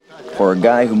For a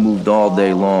guy who moved all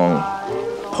day long,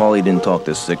 Paulie didn't talk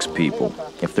to 6 people.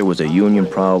 If there was a union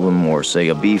problem or, say,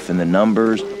 a beef in the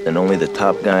numbers, then only the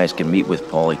top guys could meet with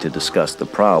Paulie to discuss the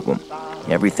problem.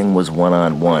 Everything was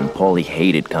one-on-one. Paulie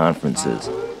hated conferences.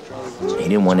 He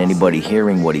didn't want anybody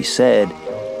hearing what he said,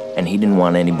 and he didn't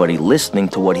want anybody listening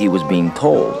to what he was being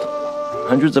told.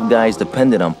 Hundreds of guys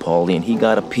depended on Paulie, and he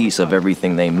got a piece of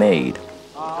everything they made.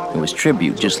 It was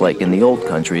tribute, just like in the old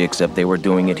country, except they were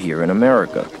doing it here in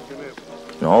America.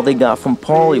 And all they got from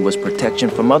Paulie was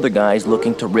protection from other guys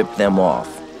looking to rip them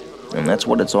off. And that's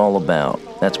what it's all about.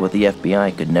 That's what the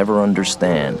FBI could never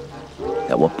understand.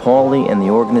 That what Paulie and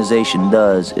the organization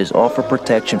does is offer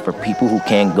protection for people who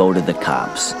can't go to the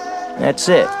cops. That's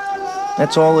it.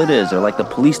 That's all it is. They're like the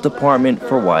police department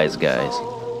for wise guys.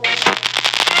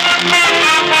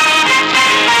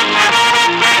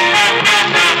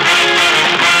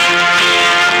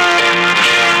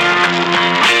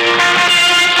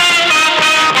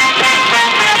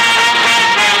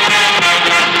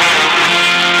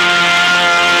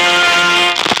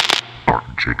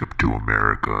 Jacob to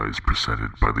America is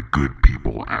presented by the good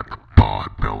people at the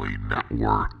Podbelly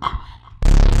Network.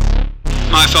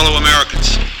 My fellow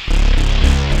Americans,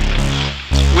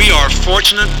 we are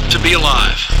fortunate to be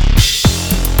alive.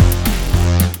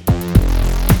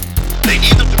 They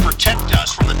need them to protect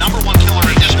us from the number one killer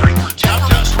in history. Protect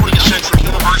us from the Central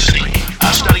University. A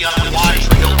study on why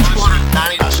killed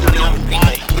 290. A study on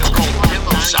why it's called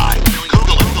Infocide.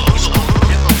 Google it.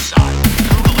 Infocide.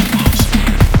 Google it, folks.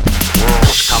 The world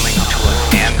was coming to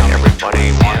an end.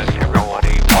 Everybody wanted to know all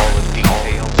the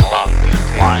details about the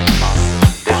flying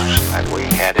discs that we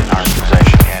had in our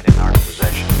possession.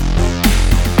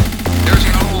 There's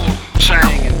an old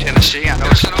saying in Tennessee. I know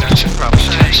it's probably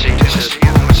Tennessee. This is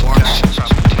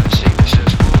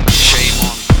shame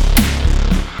on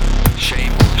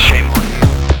you.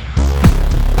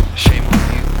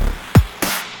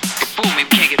 Fool me, we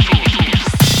can't get fooled.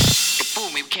 Fool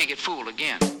me, we can't get fooled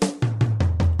again.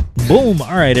 Boom!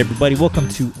 All right, everybody, welcome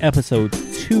to episode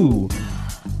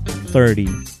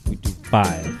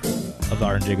 235 of the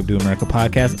Art and Jacob Do America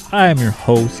podcast. I am your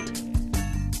host,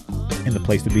 and the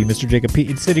place to be, Mr. Jacob P.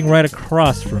 And sitting right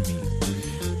across from me,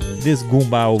 this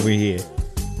Goomba over here,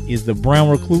 is the Brown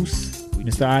Recluse,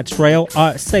 Mr. Art Trail.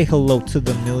 Say hello to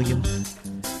the millions.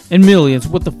 And millions.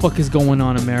 What the fuck is going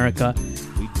on, America?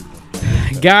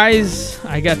 Guys,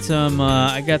 I got some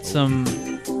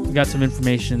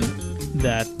information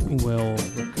that will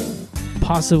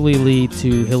possibly lead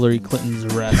to Hillary Clinton's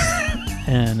arrest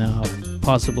and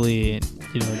possibly,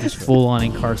 just full-on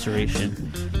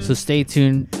incarceration. So stay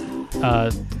tuned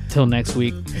till next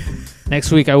week.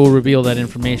 Next week, I will reveal that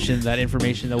information that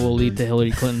will lead to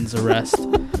Hillary Clinton's arrest.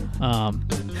 Are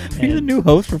you the new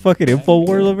host for fucking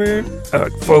InfoWars over here?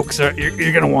 Folks, you're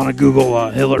going to want to Google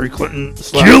Hillary Clinton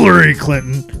 /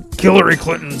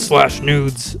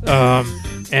 nudes,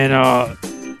 and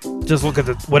just look at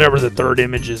whatever the third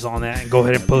image is on that and go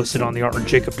ahead and post it on the Art and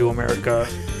Jacob Do America.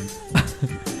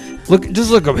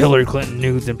 Just look up Hillary Clinton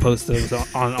nudes and post those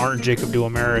on Art and Jacob Do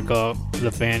America,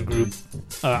 the fan group.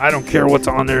 I don't care what's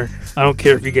on there. I don't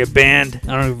care if you get banned.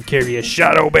 I don't even care if you get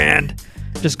shadow banned.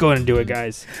 Just go ahead and do it,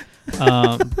 guys.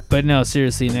 But no,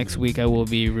 seriously, next week I will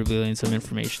be revealing some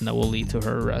information that will lead to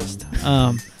her arrest.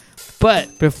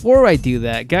 But before I do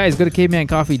that, guys, go to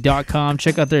cavemancoffee.com.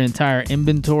 Check out their entire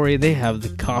inventory. They have the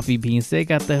coffee beans. They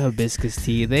got the hibiscus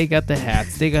tea. They got the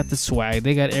hats. They got the swag.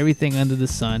 They got everything under the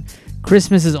sun.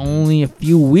 Christmas is only a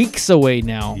few weeks away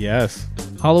now. Yes.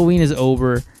 Halloween is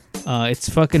over. It's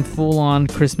fucking full-on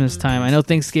Christmas time. I know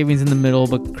Thanksgiving's in the middle,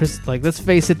 but let's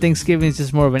face it, Thanksgiving is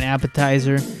just more of an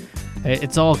appetizer.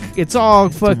 It's all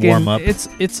fucking warm up.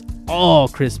 It's all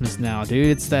Christmas now, dude.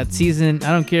 It's that season.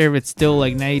 I don't care if it's still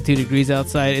like 92 degrees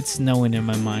outside. It's snowing in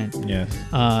my mind.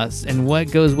 Yes. And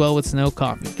what goes well with snow?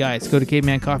 Coffee. Guys, go to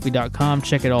cavemancoffee.com.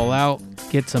 Check it all out.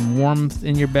 Get some warmth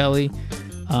in your belly.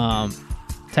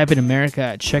 Type in America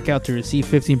at checkout to receive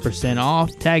 15%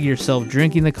 off. Tag yourself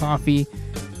drinking the coffee,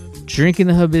 drinking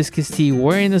the hibiscus tea,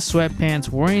 wearing the sweatpants,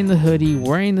 wearing the hoodie,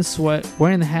 wearing the sweat,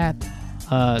 wearing the hat.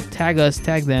 Tag us,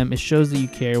 tag them. It shows that you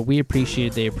care. We appreciate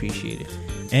it. They appreciate it.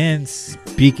 And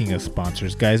speaking of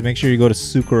sponsors, guys, make sure you go to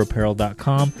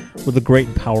sucreapparel.com, where the great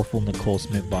and powerful Nicole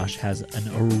Smith-Bosch has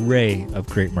an array of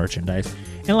great merchandise.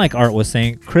 And like Art was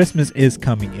saying, Christmas is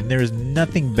coming, and there is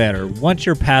nothing better once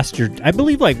you're past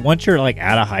once you're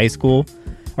out of high school,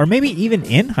 or maybe even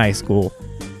in high school,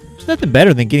 there's nothing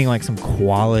better than getting some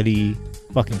quality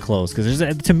fucking clothes.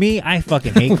 Because to me, I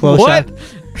fucking hate clothes. What?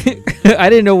 I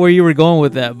didn't know where you were going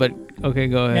with that, but okay,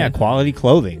 go ahead. Yeah, quality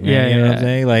clothing. Man, Yeah, you know what I'm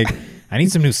saying? I need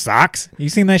some new socks. You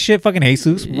seen that shit? Fucking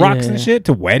Jesus rocks and Yeah. shit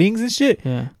to weddings and shit.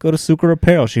 Yeah. Go to Sucre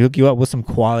Apparel. She hook you up with some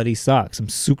quality socks, some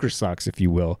Sucre socks, if you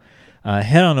will.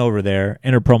 Head on over there,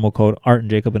 enter promo code Art and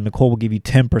Jacob, and Nicole will give you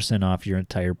 10% off your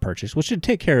entire purchase, which should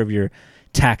take care of your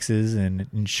taxes and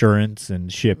insurance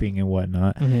and shipping and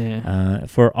whatnot Yeah.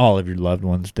 for all of your loved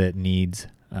ones that needs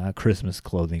Christmas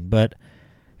clothing. But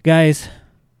guys,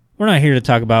 we're not here to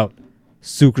talk about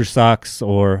Sucre socks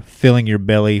or filling your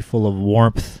belly full of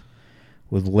warmth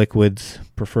with liquids,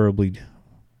 preferably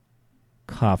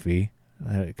coffee.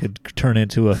 It could turn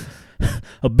into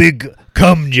a big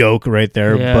cum joke right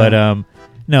there. Yeah. But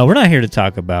no, we're not here to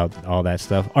talk about all that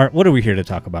stuff. Art, what are we here to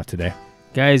talk about today?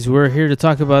 Guys, we're here to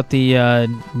talk about the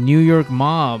New York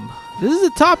mob. This is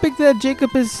a topic that Jacob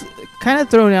has kind of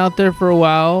thrown out there for a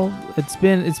while. It's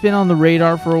been on the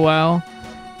radar for a while.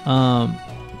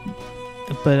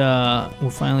 But we're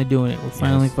finally doing it. We're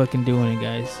finally fucking doing it,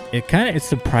 guys. It's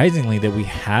surprisingly that we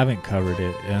haven't covered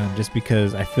it, just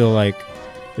because I feel like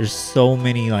there's so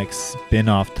many like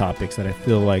spin-off topics that I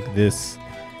feel like this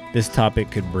topic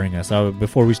could bring us.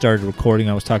 Before we started recording,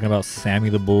 I was talking about Sammy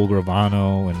the Bull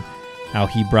Gravano and how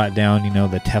he brought down,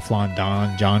 the Teflon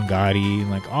Don, John Gotti,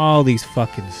 and like all these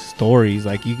fucking stories.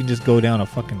 Like you can just go down a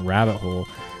fucking rabbit hole.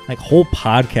 Like whole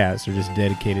podcasts are just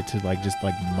dedicated to just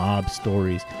mob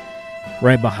stories.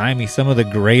 Right behind me, some of the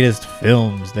greatest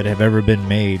films that have ever been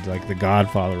made, like The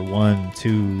Godfather 1,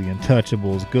 2, The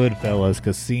Untouchables, Goodfellas,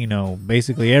 Casino.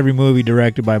 Basically every movie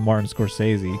directed by Martin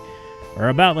Scorsese are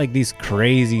about like these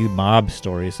crazy mob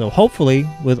stories. So hopefully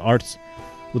with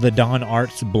the Don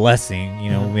Art's blessing,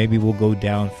 maybe we'll go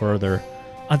down further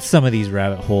on some of these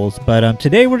rabbit holes. But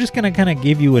today we're just going to kind of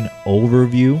give you an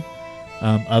overview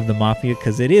of the Mafia,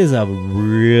 because it is a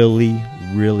really,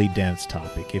 really dense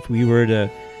topic. If we were to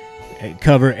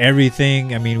cover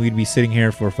everything, I mean, we'd be sitting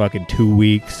here for fucking 2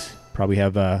 weeks, probably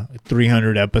have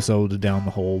 300 episodes down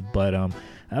the hole. But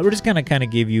we're just going to kind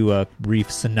of give you a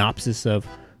brief synopsis of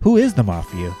who is the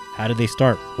Mafia, how did they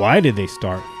start, why did they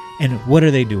start, and what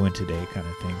are they doing today, kind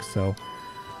of thing. So,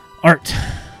 Art,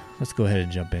 let's go ahead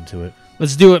and jump into it.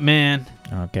 Let's do it, man.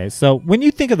 Okay, so when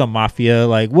you think of the Mafia,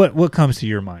 like what comes to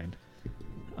your mind?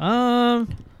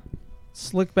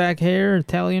 Slick back hair,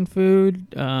 Italian food,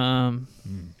 The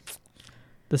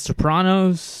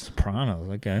Sopranos, Sopranos,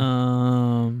 okay.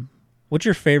 What's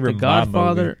your The favorite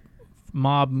Godfather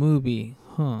mob movie?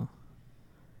 Huh.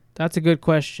 That's a good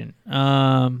question.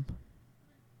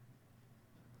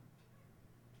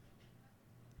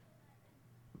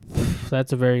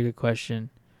 That's a very good question.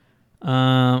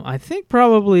 I think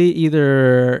probably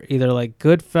either like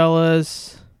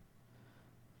Goodfellas.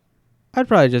 I'd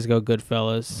probably just go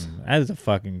Goodfellas. That is a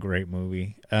fucking great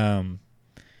movie.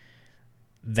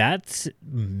 That's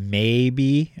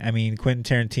maybe, I mean, Quentin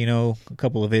Tarantino, a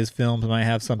couple of his films might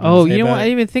have something Oh, to say you know about what? I it.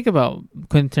 didn't even think about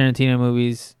Quentin Tarantino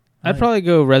movies. I'd Right. probably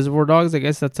go Reservoir Dogs. I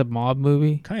guess that's a mob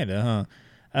movie. Kinda,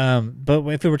 huh? But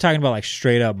if we were talking about like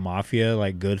straight up mafia,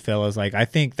 like Goodfellas, like I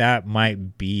think that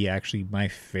might be actually my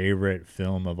favorite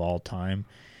film of all time.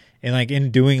 And like in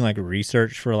doing like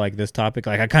research for like this topic,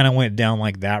 like I kind of went down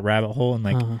like that rabbit hole, and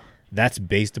like that's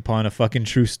based upon a fucking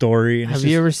true story. And Have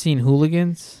you ever seen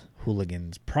Hooligans?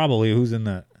 Hooligans? Probably. Who's in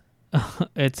that?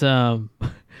 It's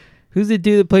who's the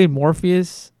dude that played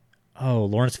Morpheus? Oh,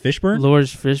 Lawrence Fishburne.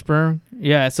 Lawrence Fishburne.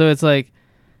 Yeah, so it's like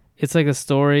a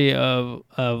story of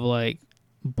like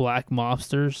black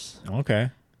mobsters.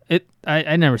 Okay.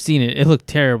 I never seen it. It looked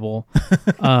terrible.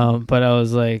 But I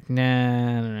was like, nah,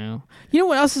 I don't know. You know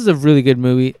what else is a really good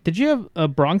movie? Did you have a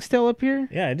Bronx Tale up here?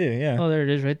 Yeah, I do. Yeah. Oh, there it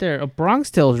is right there. A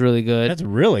Bronx Tale is really good. That's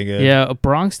really good. Yeah, A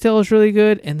Bronx Tale is really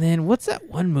good. And then what's that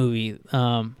one movie?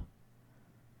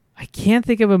 I can't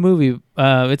think of a movie.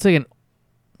 It's like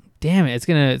damn it, it's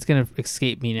gonna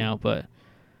escape me now, but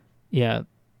yeah,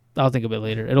 I'll think of it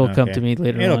later. It'll come Okay. to me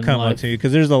later. It'll on come in up life. to you,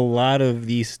 because there's a lot of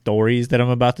these stories that I'm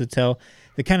about to tell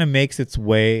that kind of makes its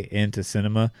way into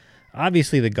cinema.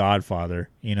 Obviously, The Godfather,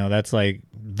 that's like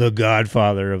the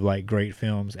Godfather of like great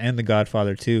films, and The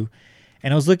Godfather 2.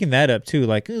 And I was looking that up too.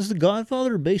 Like, is The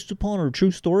Godfather based upon a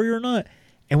true story or not?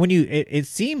 And when it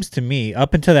seems to me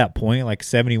up until that point, like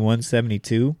 71,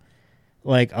 72,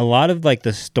 like a lot of like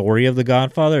the story of The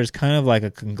Godfather is kind of like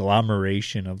a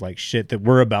conglomeration of like shit that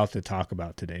we're about to talk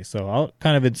about today. So I'll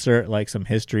kind of insert like some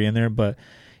history in there, but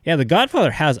yeah, The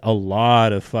Godfather has a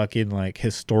lot of fucking like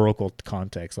historical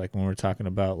context. Like when we're talking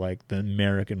about like the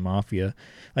American mafia,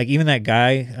 like even that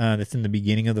guy that's in the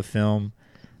beginning of the film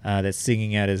that's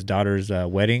singing at his daughter's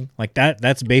wedding, like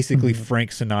that's basically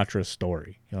Frank Sinatra's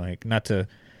story. Like, not to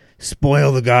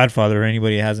spoil The Godfather or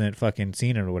anybody hasn't fucking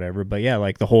seen it or whatever, but yeah,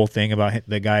 like the whole thing about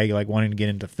the guy like wanting to get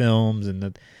into films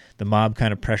and the mob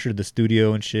kind of pressured the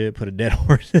studio and shit, put a dead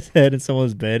horse's head in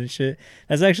someone's bed and shit.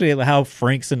 That's actually how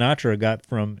Frank Sinatra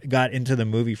got into the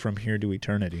movie From Here to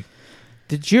Eternity.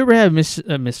 Did you ever have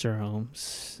Mr.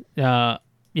 Holmes?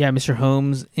 Mr.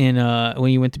 Holmes in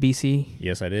when you went to BC?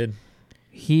 Yes, I did.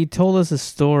 He told us a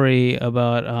story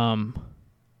about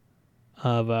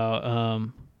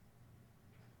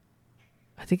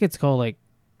I think it's called like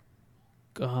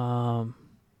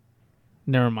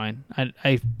never mind.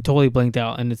 I totally blanked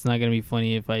out, and it's not gonna be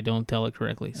funny if I don't tell it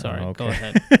correctly. Sorry. okay. Go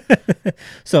ahead.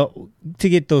 So to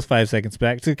get those 5 seconds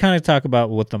back, to kind of talk about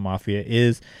what the mafia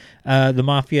is, the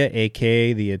mafia,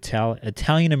 aka the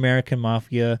Italian American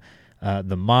mafia,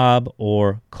 the mob,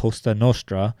 or Cosa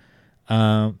Nostra,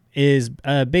 is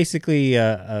basically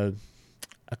a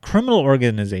criminal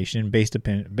organization based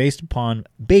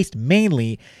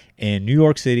mainly in New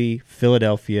York City,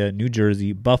 Philadelphia, New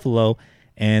Jersey, Buffalo,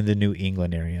 and the New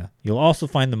England area. You'll also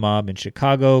find the mob in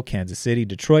Chicago, Kansas City,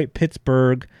 Detroit,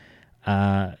 Pittsburgh,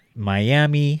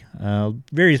 Miami,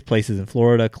 various places in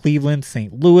Florida, Cleveland,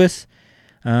 St. Louis,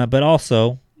 but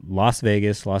also Las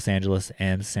Vegas, Los Angeles,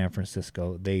 and San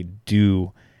Francisco. They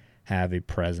do have a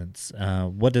presence.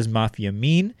 What does mafia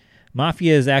mean?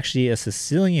 Mafia is actually a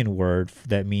Sicilian word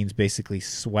that means basically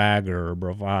swagger or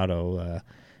bravado.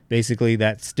 Basically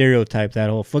that stereotype, that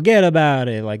whole forget about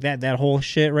it, like that whole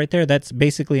shit right there. That's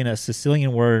basically in a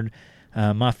Sicilian word,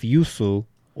 mafioso,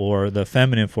 or the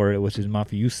feminine for it, which is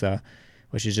mafiosa,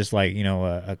 which is just like,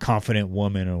 a confident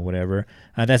woman or whatever.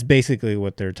 That's basically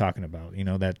what they're talking about.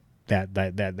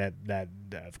 That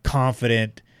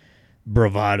confident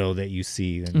bravado that you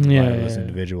see in a lot of those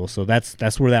individuals. So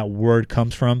that's where that word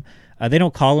comes from. They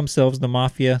don't call themselves the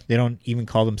mafia. They don't even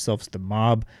call themselves the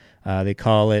mob. They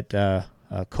call it La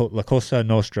Cosa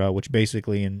Nostra, which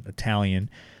basically in Italian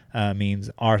means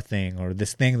our thing, or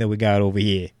this thing that we got over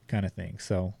here, kind of thing.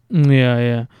 So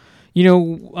the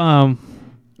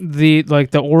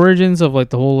origins of like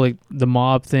the whole like the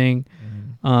mob thing,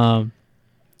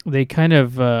 they kind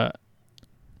of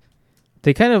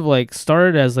like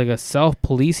started as like a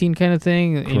self-policing kind of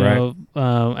thing. Correct.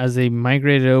 As they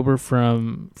migrated over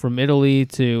from Italy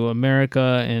to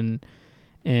America, and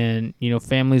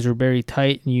families were very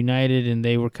tight and united, and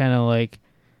they were kind of like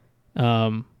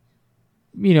kind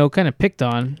of picked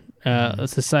on.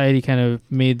 Society kind of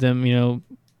made them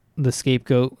the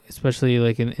scapegoat, especially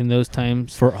like in those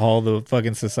times for all the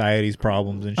fucking society's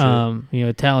problems and shit.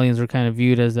 Italians were kind of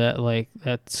viewed as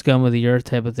that scum of the earth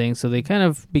type of thing. So they kind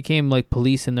of became like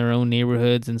police in their own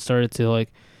neighborhoods and started to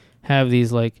like have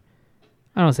these like,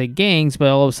 I don't want to say gangs, but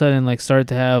all of a sudden like started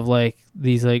to have like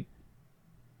these like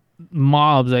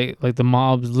mobs, like the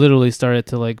mobs literally started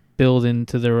to like weave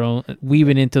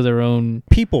it into their own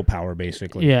people power,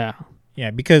 basically. Yeah,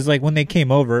 because like when they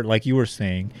came over, like you were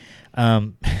saying,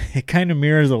 it kind of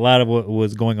mirrors a lot of what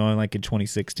was going on like in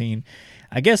 2016.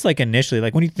 I guess like initially,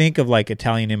 like when you think of like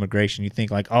Italian immigration, you think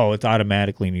like, oh, it's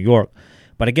automatically New York.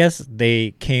 But I guess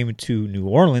they came to New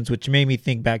Orleans, which made me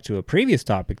think back to a previous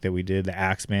topic that we did, the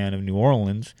Axeman of New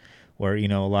Orleans, where, a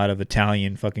lot of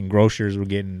Italian fucking grocers were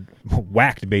getting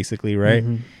whacked, basically, right?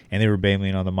 Mm-hmm. And they were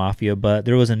bailing on the mafia. But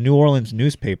there was a New Orleans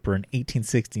newspaper in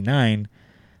 1869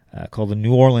 called the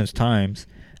New Orleans Times,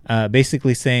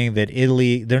 basically saying that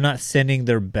Italy, they're not sending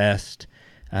their best.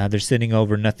 They're sending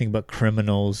over nothing but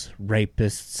criminals,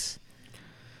 rapists.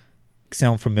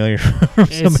 Sound familiar from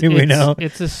somebody we know?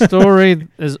 It's a story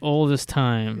as old as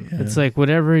time. Yeah. It's like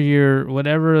whatever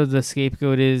the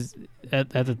scapegoat is at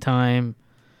the time,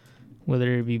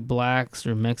 whether it be blacks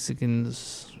or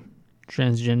Mexicans,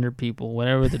 transgender people,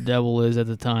 whatever the devil is at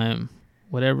the time,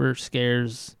 whatever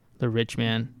scares the rich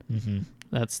man. Mm-hmm.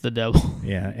 That's the devil.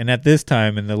 Yeah, and at this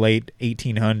time in the late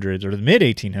 1800s or the mid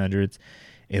 1800s,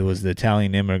 it was the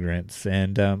Italian immigrants.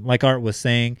 And like Art was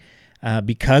saying,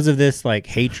 because of this like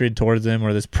hatred towards them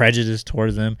or this prejudice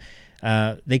towards them,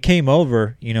 they came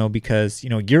over, because,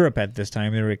 Europe at this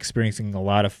time, they were experiencing a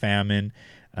lot of famine.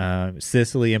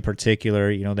 Sicily in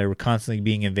particular, they were constantly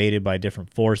being invaded by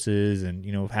different forces and,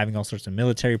 having all sorts of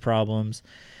military problems,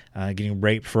 getting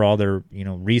raped for all their,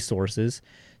 resources.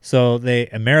 So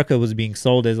America was being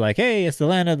sold as like, hey, it's the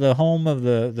land of the home of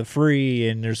the free,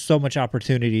 and there's so much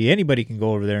opportunity. Anybody can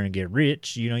go over there and get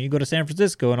rich. You go to San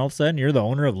Francisco, and all of a sudden you're the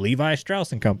owner of Levi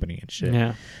Strauss and Company and shit.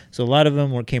 Yeah. So a lot of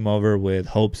them came over with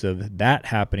hopes of that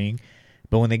happening.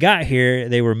 But when they got here,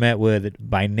 they were met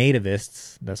by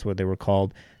nativists, that's what they were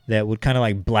called, that would kind of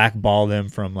like blackball them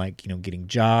from like, getting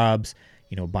jobs,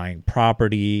 buying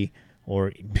property,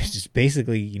 or just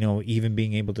basically, even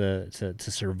being able to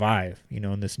survive,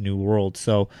 in this new world.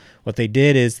 So what they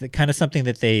did is kind of something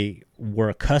that they were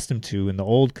accustomed to in the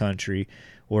old country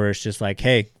where it's just like,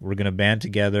 hey, we're gonna band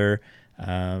together.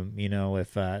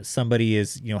 If somebody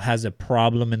has a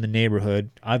problem in the neighborhood,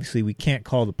 obviously we can't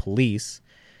call the police.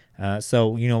 So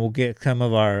we'll get some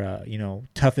of our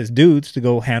toughest dudes to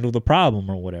go handle the problem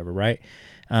or whatever, right?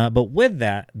 But with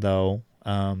that though,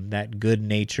 that good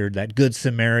natured, that good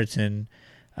Samaritan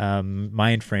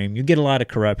mind frame, you get a lot of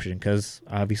corruption because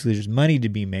obviously there's money to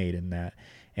be made in that.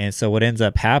 And so what ends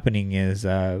up happening is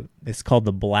it's called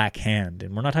the Black Hand.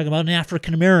 And we're not talking about an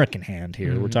African-American hand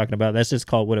here. We're talking about, that's just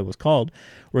called what it was called,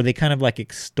 where they kind of like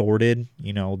extorted,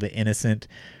 the innocent,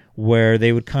 where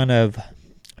they would kind of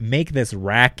make this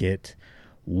racket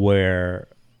where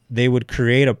they would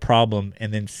create a problem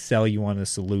and then sell you on a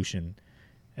solution.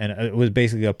 And it was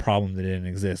basically a problem that didn't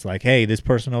exist. Like, hey, this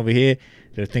person over here,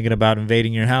 they're thinking about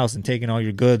invading your house and taking all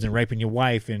your goods and raping your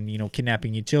wife and,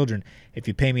 kidnapping your children. If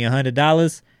you pay me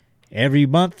 $100 every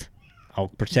month, I'll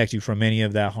protect you from any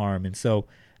of that harm. And so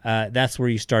that's where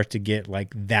you start to get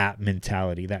like that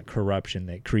mentality, that corruption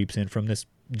that creeps in from this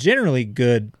generally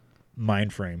good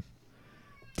mind frame.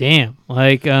 Damn.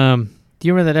 Like, do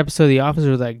you remember that episode of The Office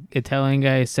where that Italian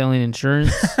guy is selling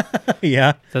insurance?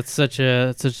 Yeah. That's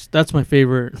that's my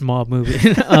favorite mob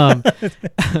movie.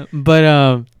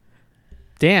 But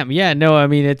damn, yeah, no, I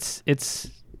mean it's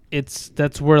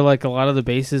that's where like a lot of the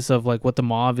basis of like what the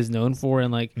mob is known for,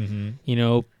 and like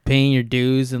paying your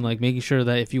dues and like making sure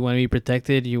that if you want to be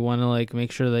protected, you want to like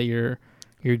make sure that you're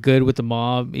good with the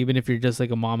mob, even if you're just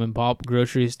like a mom and pop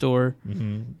grocery store.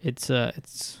 It's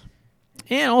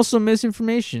and also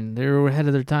misinformation. They were ahead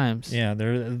of their times. Yeah,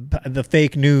 they're the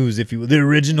fake news, if you will, the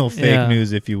original fake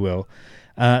news, if you will.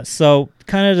 So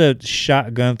kind of to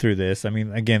shotgun through this, I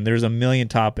mean, again, there's a million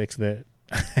topics that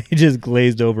I just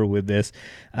glazed over with this.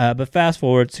 But fast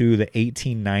forward to the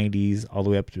 1890s all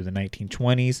the way up through the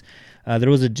 1920s. There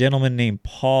was a gentleman named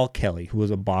Paul Kelly, who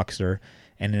was a boxer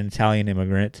and an Italian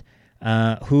immigrant,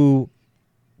 who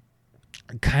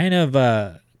kind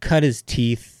of cut his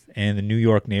teeth in the New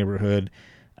York neighborhood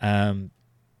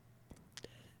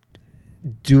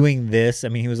doing this. I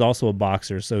mean, he was also a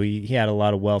boxer, so he had a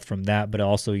lot of wealth from that, but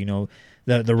also, the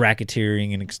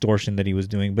racketeering and extortion that he was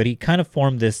doing. But he kind of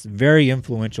formed this very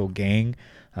influential gang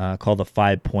called the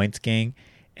 5 Points Gang.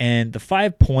 And the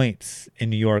 5 Points in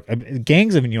New York,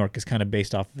 gangs of New York is kind of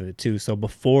based off of it too. So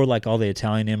before like all the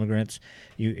Italian immigrants,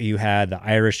 you had the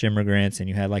Irish immigrants and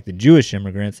you had like the Jewish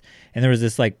immigrants, and there was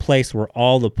this like place where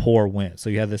all the poor went.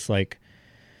 So you had this like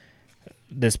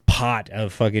this pot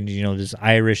of fucking, just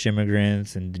Irish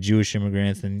immigrants and the Jewish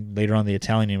immigrants and later on the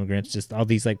Italian immigrants, just all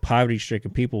these like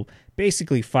poverty-stricken people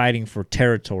basically fighting for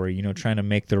territory, trying to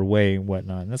make their way and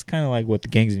whatnot. And that's kind of like what the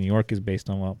gangs in New York is based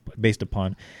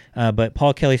upon. But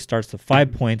Paul Kelly starts the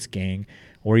 5 Points Gang,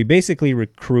 where he basically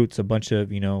recruits a bunch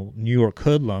of, New York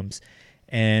hoodlums,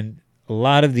 and a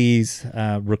lot of these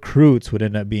recruits would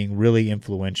end up being really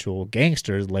influential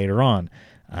gangsters later on.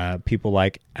 People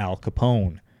like Al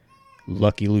Capone,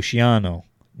 Lucky Luciano,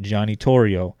 Johnny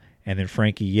Torrio, and then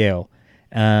Frankie Yale.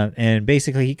 And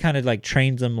basically he kind of like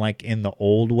trains them like in the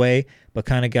old way, but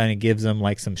kind of gives them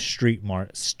like some street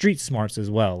smarts as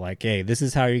well. Like, hey, this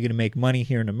is how you're going to make money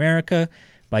here in America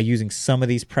by using some of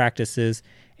these practices.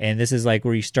 And this is like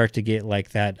where you start to get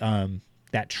like that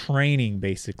training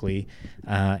basically,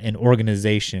 and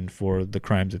organization for the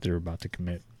crimes that they're about to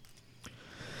commit.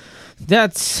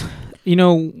 That's,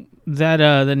 that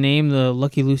the name, the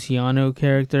Lucky Luciano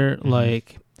character,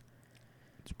 like,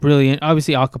 it's brilliant.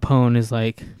 Obviously, Al Capone is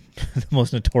like the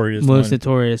most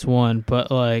notorious one, but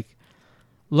like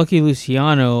Lucky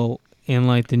Luciano in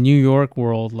like the New York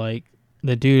world, like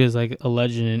the dude is like a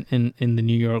legend in the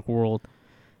New York world.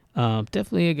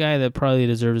 Definitely a guy that probably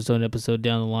deserves his own episode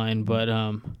down the line, but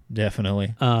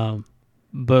definitely.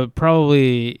 But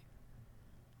probably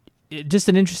just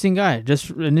an interesting guy,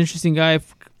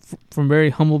 from very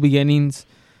humble beginnings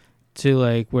to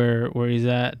like where he's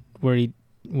at, where he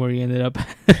ended up.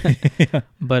 Yeah.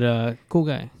 But cool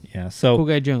guy. Yeah. So cool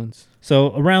guy Jones.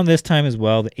 So around this time as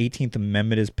well, the 18th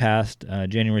Amendment is passed,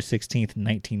 January 16th,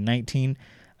 1919.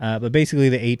 But basically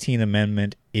the 18th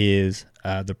Amendment is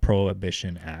the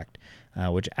Prohibition Act,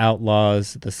 which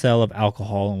outlaws the sale of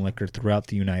alcohol and liquor throughout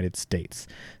the United States.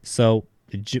 So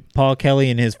Paul Kelly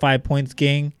and his 5 Points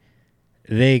Gang,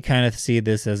 they kind of see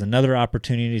this as another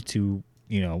opportunity to,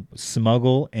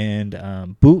 smuggle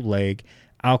and bootleg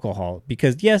alcohol.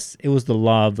 Because, yes, it was the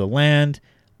law of the land,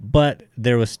 but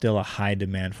there was still a high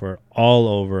demand for it all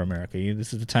over America.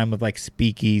 This is the time of like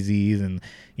speakeasies and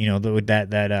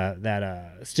that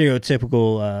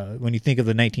stereotypical when you think of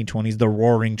the 1920s, the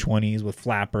Roaring 20s with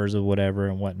flappers or whatever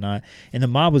and whatnot. And the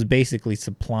mob was basically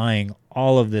supplying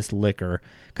all of this liquor,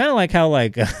 kind of like how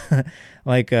like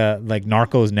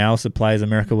Narcos now supplies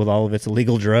America with all of its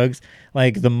illegal drugs.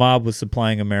 Like the mob was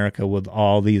supplying America with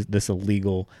all this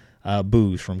illegal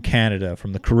booze from Canada,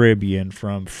 from the Caribbean,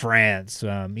 from France,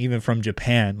 even from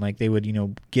Japan. Like they would,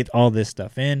 get all this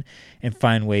stuff in and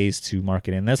find ways to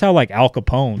market it. And that's how like Al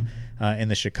Capone in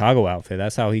the Chicago outfit,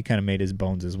 that's how he kind of made his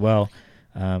bones as well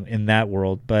in that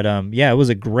world. But it was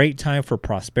a great time for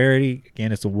prosperity.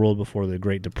 Again, it's a world before the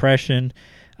Great Depression.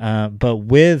 But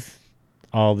with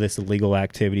all this illegal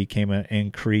activity came an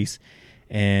increase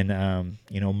in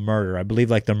murder. I believe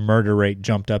like the murder rate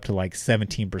jumped up to like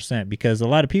 17% because a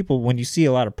lot of people, when you see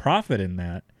a lot of profit in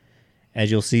that,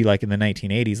 as you'll see like in the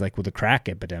 1980s, like with the crack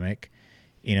epidemic,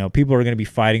 people are going to be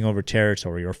fighting over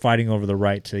territory or fighting over the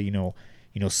right to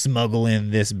smuggle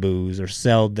in this booze or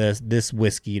sell this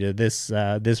whiskey to this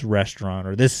restaurant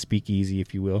or this speakeasy,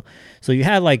 if you will. So you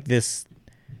had like this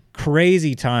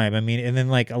crazy time. I mean, and then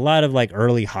like a lot of like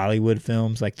early Hollywood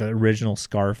films, like the original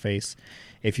Scarface,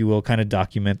 if you will, kind of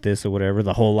document this or whatever,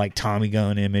 the whole like Tommy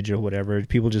gun image or whatever,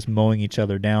 people just mowing each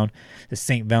other down, the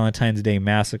St. Valentine's Day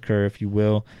massacre, if you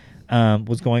will,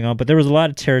 was going on. But there was a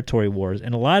lot of territory wars,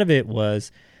 and a lot of it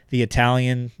was the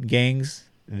Italian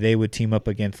gangs. They would team up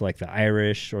against like the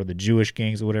Irish or the Jewish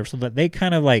gangs or whatever, so that they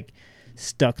kind of like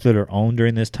stuck to their own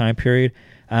during this time period.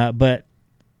 But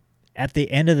at the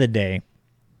end of the day,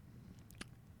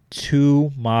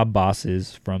 two mob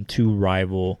bosses from two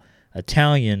rival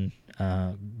Italian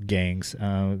gangs.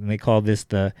 And they call this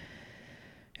and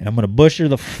I'm going to butcher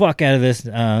the fuck out of this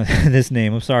this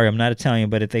name. I'm sorry, I'm not Italian,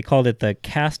 but they called it the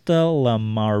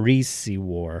Castellamarese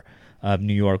War of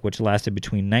New York, which lasted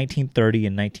between 1930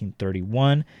 and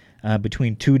 1931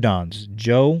 between two dons,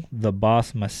 Joe the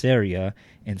Boss Masseria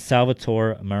and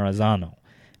Salvatore Maranzano.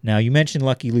 Now, you mentioned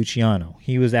Lucky Luciano.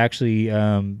 He was actually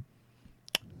an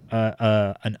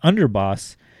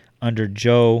underboss under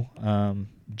Joe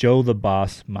the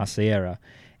Boss Masseria.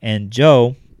 And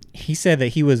Joe, he said that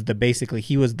he was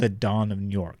the Don of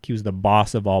New York. He was the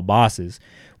boss of all bosses,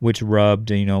 which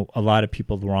rubbed, a lot of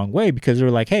people the wrong way because they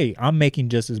were like, hey, I'm making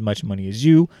just as much money as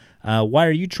you. Why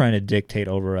are you trying to dictate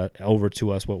over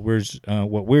to us what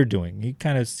we're doing? He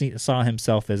kind of saw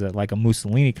himself as a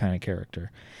Mussolini kind of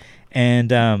character.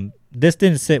 And this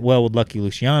didn't sit well with Lucky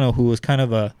Luciano, who was kind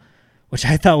of which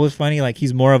I thought was funny, like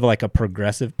he's more of a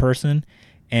progressive person.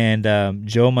 And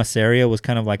Joe Masseria was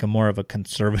kind of like more of a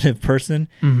conservative person.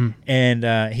 Mm-hmm.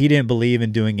 And he didn't believe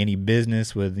in doing any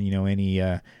business with,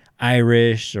 any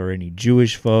Irish or any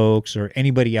Jewish folks or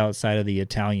anybody outside of the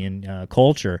Italian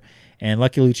culture. And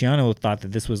Lucky Luciano thought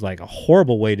that this was like a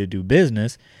horrible way to do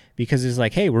business because it's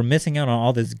like, hey, we're missing out on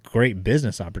all this great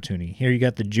business opportunity. Here you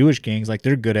got the Jewish gangs, like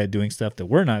they're good at doing stuff that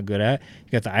we're not good at.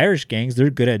 You got the Irish gangs, they're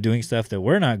good at doing stuff that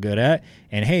we're not good at.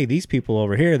 And hey, these people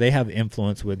over here, they have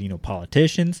influence with,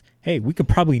 politicians. Hey, we could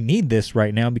probably need this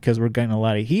right now because we're getting a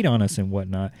lot of heat on us and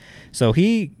whatnot. So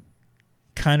he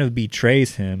kind of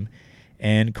betrays him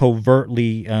and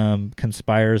covertly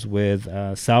conspires with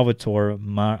Salvatore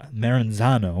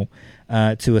Maranzano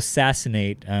to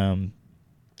assassinate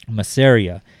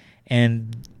Masseria.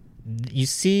 And you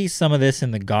see some of this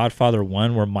in The Godfather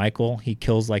 1 where Michael, he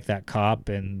kills like that cop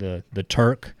and the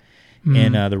Turk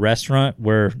in the restaurant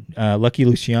where Lucky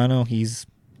Luciano, he's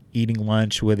eating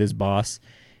lunch with his boss.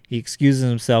 He excuses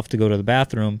himself to go to the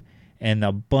bathroom, and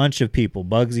a bunch of people,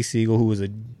 Bugsy Siegel, who was a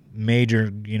major,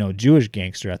 Jewish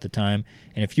gangster at the time,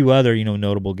 and a few other,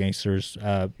 notable gangsters,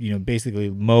 basically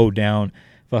mow down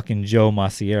fucking Joe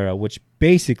Masseria, which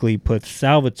basically puts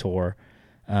Salvatore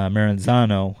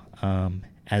Maranzano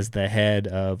as the head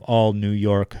of all New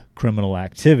York criminal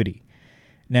activity.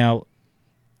 Now,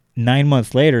 9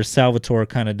 months later, Salvatore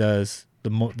kind of does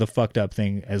the fucked up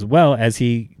thing as well, as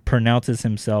he pronounces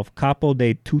himself Capo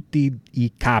de tutti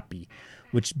I capi,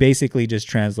 which basically just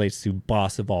translates to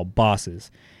boss of all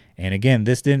bosses. And again,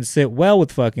 this didn't sit well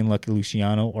with fucking Lucky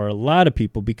Luciano or a lot of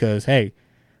people because, hey,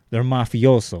 they're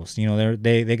mafiosos.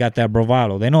 They got that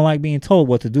bravado. They don't like being told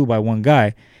what to do by one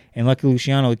guy. And Lucky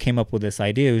Luciano came up with this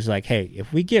idea. He was like, hey,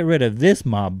 if we get rid of this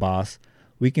mob boss,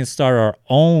 we can start our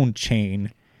own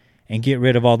chain and get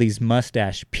rid of all these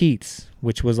mustache Pete's,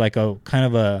 which was like a kind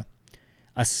of a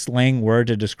slang word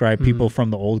to describe people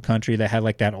from the old country that had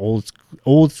like that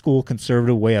old school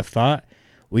conservative way of thought.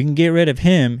 We can get rid of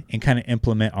him and kind of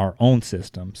implement our own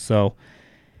system. So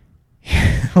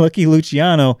Lucky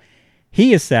Luciano,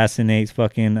 he assassinates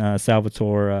fucking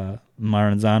Salvatore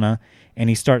Maranzana, and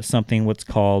he starts something what's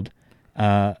called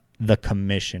the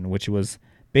Commission, which was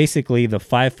basically the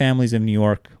 5 families of New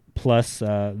York plus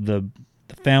the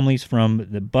families from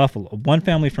the Buffalo, one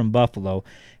family from Buffalo,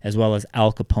 as well as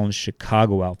Al Capone's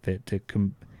Chicago outfit to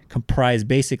comprise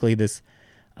basically this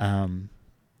kind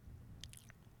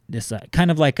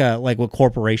of like what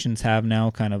corporations have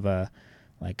now, kind of a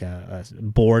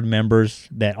board members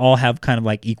that all have kind of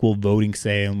like equal voting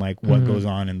say on like what goes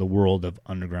on in the world of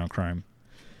underground crime.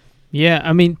 Yeah,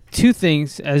 I mean, 2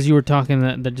 things as you were talking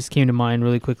that just came to mind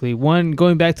really quickly. One,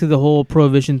 going back to the whole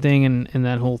prohibition thing and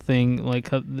that whole thing, like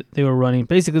how they were running.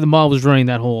 Basically, the mob was running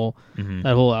that whole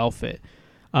outfit.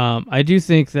 I do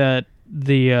think that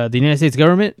the United States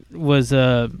government was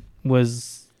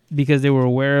because they were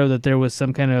aware that there was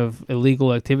some kind of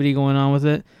illegal activity going on with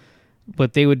it.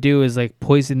 What they would do is like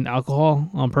poison alcohol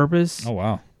on purpose. Oh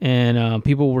wow! And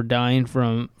people were dying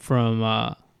from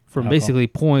basically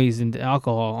poisoned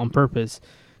alcohol on purpose,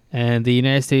 and the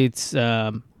United States,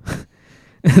 the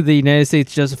United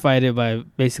States justified it by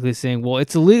basically saying, "Well,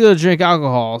 it's illegal to drink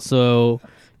alcohol, so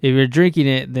if you're drinking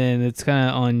it, then it's kind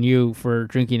of on you for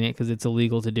drinking it because it's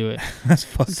illegal to do it." That's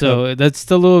fucked so up. that's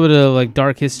still a little bit of like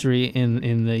dark history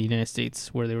in the United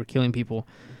States where they were killing people.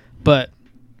 But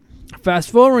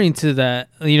fast forwarding to that,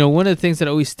 one of the things that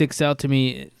always sticks out to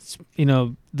me is,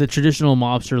 the traditional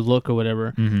mobster look or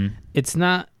whatever. It's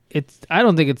not. I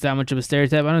don't think it's that much of a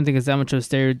stereotype. I don't think it's that much of a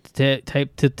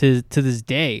stereotype to this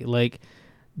day. Like,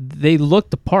 they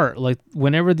looked the part. Like,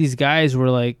 whenever these guys were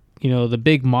like, the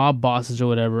big mob bosses or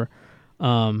whatever,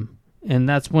 and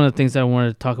that's one of the things that I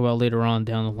wanted to talk about later on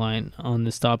down the line on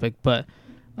this topic. But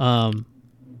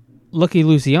Lucky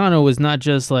Luciano was not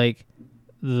just like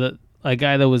a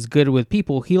guy that was good with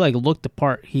people. He like looked the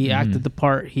part. He acted the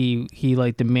part. He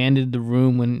like demanded the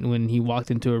room when he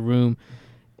walked into a room.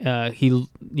 He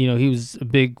was a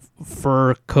big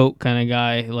fur coat kind of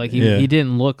guy. Like he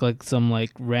didn't look like some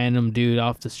like random dude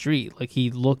off the street. Like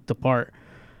he looked the part.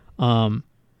 And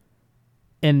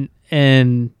I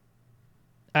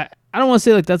don't want to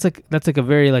say like that's like a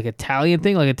very like Italian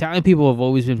thing. Like Italian people have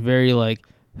always been very like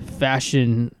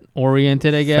fashion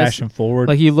oriented, I guess. Fashion forward.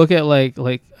 Like you look at like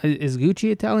is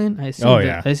Gucci Italian? I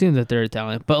assume that they're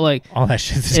Italian. But like all that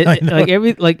shit's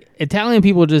Italian. like Italian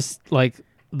people just like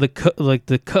the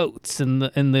coats and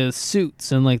the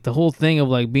suits and like the whole thing of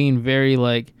like being very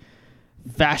like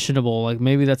fashionable. Like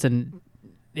maybe that's an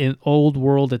old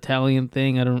world Italian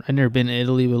thing. I've never been to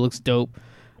Italy, but it looks dope.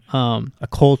 A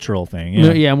cultural thing.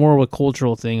 Yeah, more of a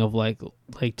cultural thing of like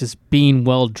just being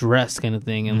well dressed kind of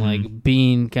thing, and like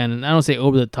being kind of, I don't say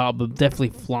over the top, but definitely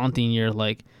flaunting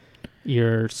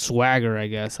your swagger, I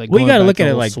guess. Like, well, you gotta look at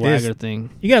it like swagger this. Thing.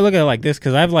 You gotta look at it like this,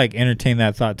 because I've like entertained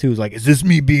that thought too. It's like, is this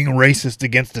me being racist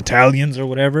against Italians or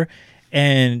whatever?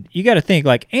 And you got to think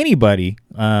like anybody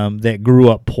that grew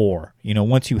up poor.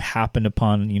 Once you happened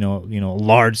upon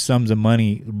large sums of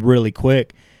money really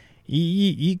quick,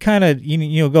 you kind of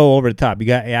go over the top. You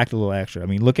got to act a little extra. I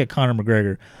mean, look at Conor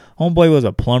McGregor. Homeboy was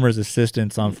a plumber's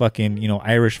assistant on fucking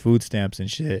Irish food stamps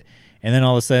and shit, and then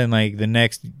all of a sudden like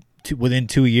within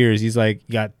 2 years, he's like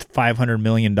got $500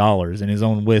 million in his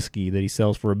own whiskey that he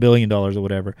sells for $1 billion or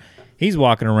whatever. He's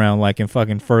walking around like in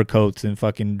fucking fur coats and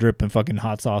fucking dripping fucking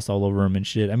hot sauce all over him and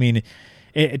shit. I mean,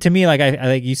 to me, like I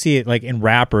like you see it like in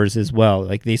rappers as well.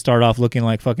 Like they start off looking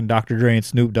like fucking Dr. Dre and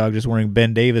Snoop Dogg just wearing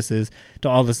Ben Davis's, to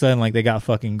all of a sudden like they got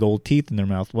fucking gold teeth in their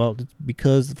mouth. Well, it's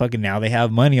because fucking now they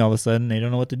have money. All of a sudden they don't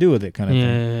know what to do with it, kind of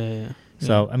thing. Yeah.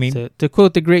 So I mean, to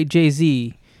quote the great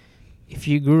Jay-Z, if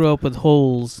you grew up with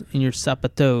holes in your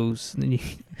zapatos,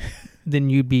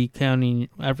 then you'd be counting.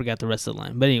 I forgot the rest of the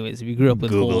line, but anyways, if you grew up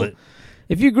with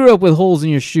if you grew up with holes in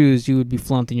your shoes, you would be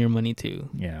flaunting your money too.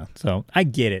 Yeah, so I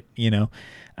get it,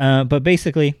 but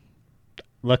basically,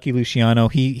 Lucky Luciano,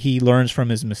 he learns from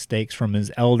his mistakes from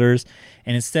his elders,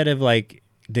 and instead of like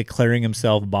declaring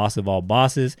himself boss of all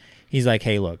bosses, he's like,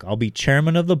 hey, look, I'll be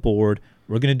chairman of the board.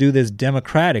 We're gonna do this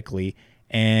democratically.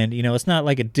 And it's not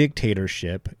like a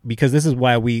dictatorship, because this is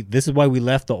why we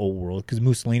left the old world, because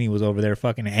Mussolini was over there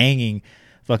fucking hanging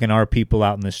fucking our people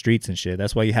out in the streets and shit.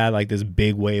 That's why you had like this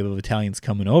big wave of Italians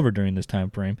coming over during this time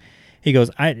frame. He goes,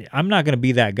 I'm not gonna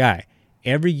be that guy.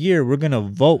 Every year we're gonna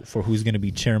vote for who's gonna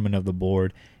be chairman of the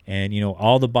board, and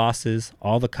all the bosses,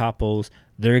 all the capos,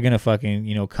 they're gonna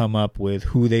fucking come up with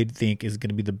who they think is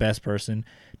gonna be the best person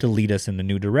to lead us in the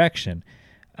new direction.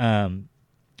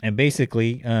 And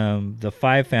basically, the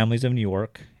 5 families of New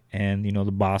York, and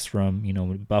the boss from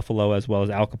Buffalo, as well as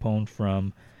Al Capone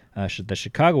from the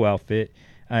Chicago outfit,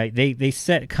 they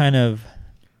set kind of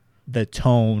the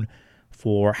tone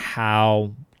for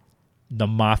how the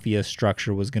mafia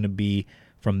structure was going to be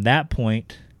from that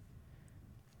point,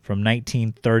 from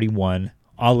 1931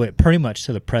 all the way pretty much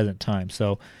to the present time.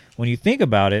 So when you think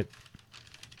about it,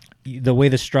 the way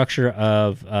the structure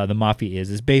of the mafia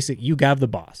is basic. You have the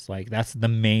boss, like that's the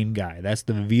main guy. That's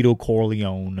the Vito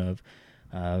Corleone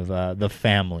of the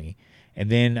family,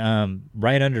 and then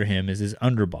right under him is his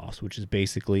underboss, which is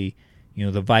basically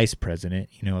the vice president.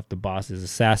 If the boss is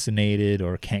assassinated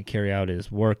or can't carry out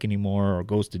his work anymore or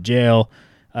goes to jail,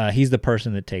 he's the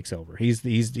person that takes over. He's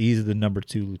the number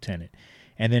 2 lieutenant.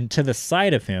 And then to the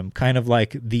side of him, kind of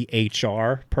like the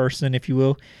HR person, if you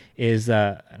will, is,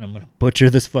 and I'm going to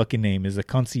butcher this fucking name, is a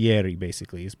consigliere,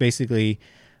 basically. It's basically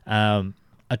a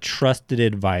trusted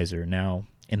advisor. Now,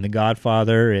 in The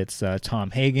Godfather, it's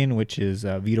Tom Hagen, which is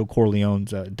Vito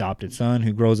Corleone's adopted son,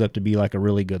 who grows up to be like a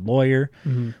really good lawyer.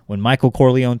 Mm-hmm. When Michael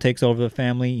Corleone takes over the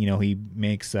family, he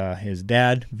makes his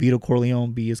dad, Vito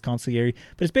Corleone, be his consigliere.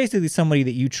 But it's basically somebody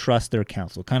that you trust their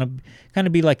counsel. Kind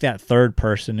of be like that third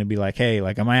person and be like, hey,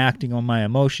 like, am I acting on my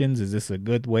emotions? Is this a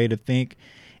good way to think?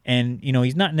 And,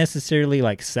 he's not necessarily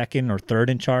like second or third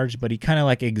in charge, but he kind of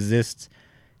like exists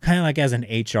kind of like as an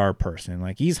HR person.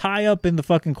 Like, he's high up in the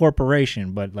fucking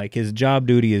corporation, but like his job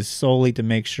duty is solely to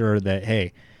make sure that,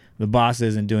 hey, the boss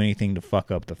isn't doing anything to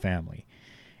fuck up the family.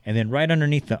 And then right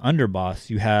underneath the underboss,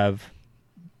 you have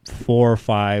 4 or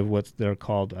 5, what they're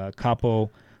called, capo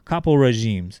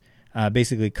regimes,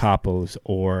 basically capos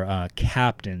or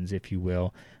captains, if you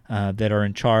will, that are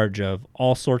in charge of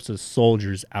all sorts of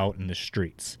soldiers out in the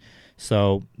streets.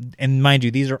 So, and mind you,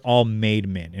 these are all made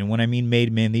men. And when I mean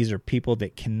made men, these are people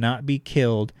that cannot be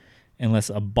killed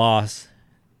unless a boss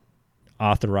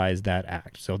authorized that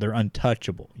act. So they're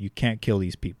untouchable. You can't kill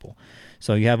these people.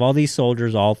 So you have all these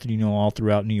soldiers all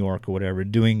throughout New York or whatever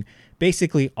doing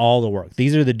basically all the work.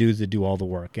 These are the dudes that do all the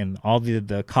work. And all the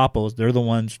capos, they're the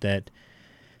ones that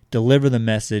deliver the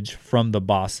message from the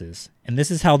bosses. And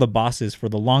this is how the bosses, for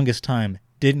the longest time,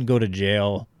 didn't go to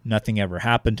jail. Nothing ever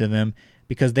happened to them,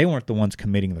 because they weren't the ones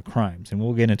committing the crimes. And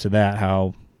we'll get into that,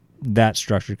 how that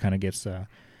structure kind of gets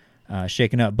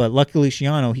shaken up. But luckily,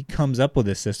 Luciano, he comes up with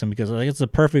this system because it's the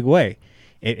perfect way.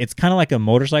 It's kind of like a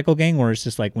motorcycle gang where it's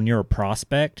just like when you're a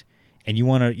prospect and you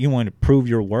want to prove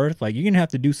your worth, like you're going to have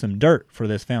to do some dirt for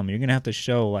this family. You're going to have to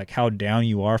show like how down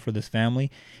you are for this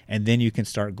family, and then you can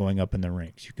start going up in the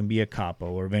ranks. You can be a capo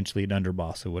or eventually an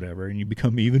underboss or whatever, and you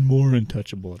become even more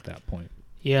untouchable at that point.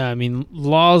 Yeah, I mean,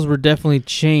 laws were definitely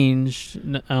changed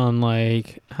on,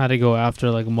 like, how to go after,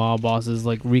 like, mob bosses,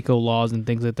 like RICO laws and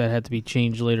things like that had to be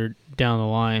changed later down the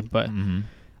line. But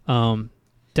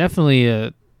definitely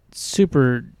a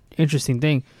super interesting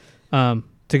thing. To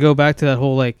go back to that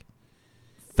whole, like,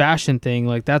 fashion thing,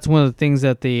 like, that's one of the things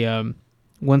that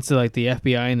once the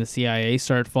FBI and the CIA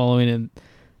started following, and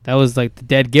that was, like, the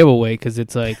dead giveaway, because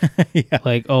it's like, yeah.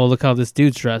 Like, oh, look how this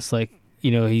dude's dressed, like,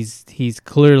 he's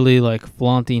clearly like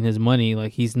flaunting his money.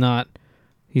 Like he's not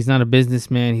a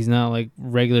businessman. He's not like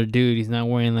regular dude. He's not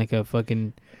wearing like a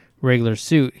fucking regular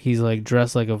suit. He's like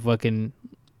dressed like a fucking,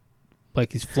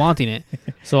 like he's flaunting it.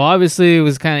 So obviously it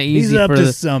was kind of easy. He's up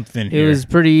to something here. It was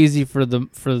pretty easy for the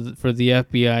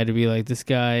FBI to be like, this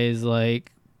guy is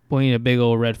like pointing a big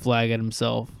old red flag at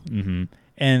himself. Mm-hmm.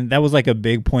 And that was like a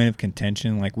big point of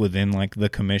contention, like within like the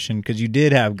commission, because you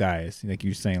did have guys like you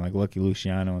were saying, like Lucky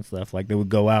Luciano and stuff. Like they would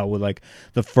go out with like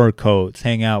the fur coats,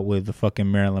 hang out with the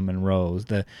fucking Marilyn Monroes,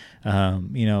 the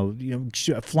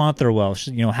flaunt their wealth,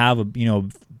 have a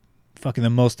fucking the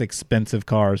most expensive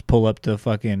cars, pull up to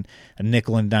fucking a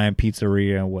nickel and dime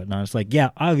pizzeria and whatnot. It's like, yeah,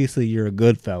 obviously you're a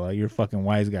good fella, you're a fucking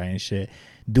wise guy and shit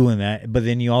doing that. But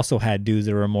then you also had dudes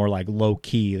that were more like low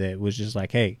key, that was just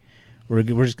like, hey, we're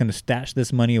just going to stash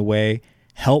this money away,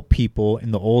 help people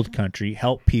in the old country,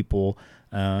 help people,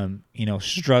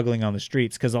 struggling on the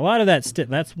streets. Because a lot of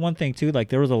that's one thing too. Like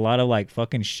there was a lot of like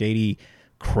fucking shady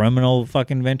criminal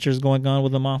fucking ventures going on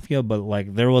with the mafia, but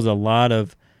like there was a lot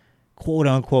of quote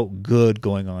unquote good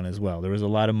going on as well. There was a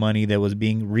lot of money that was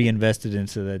being reinvested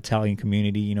into the Italian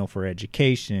community, for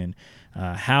education,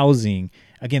 housing.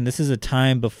 Again, this is a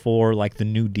time before like the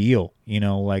New Deal,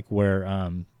 like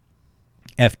where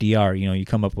FDR, you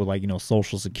come up with like,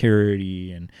 Social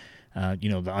Security and,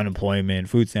 the unemployment,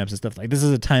 food stamps and stuff. Like this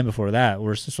is a time before that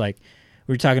where it's just like,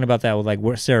 we were talking about that with like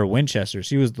Sarah Winchester.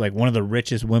 She was like one of the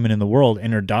richest women in the world,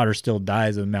 and her daughter still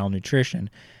dies of malnutrition,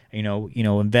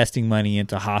 investing money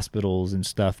into hospitals and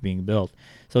stuff being built.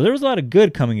 So there was a lot of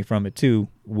good coming from it too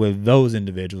with those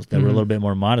individuals that were a little bit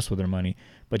more modest with their money.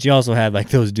 But you also had like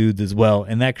those dudes as well.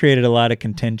 And that created a lot of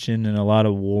contention and a lot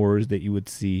of wars that you would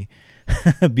see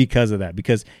because of that.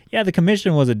 Because, yeah, the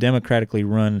commission was a democratically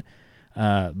run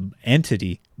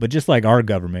entity. But just like our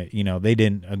government, they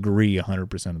didn't agree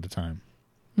 100% of the time.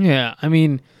 Yeah, I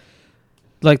mean,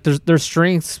 like their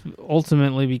strengths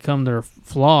ultimately become their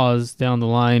flaws down the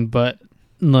line, but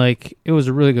like it was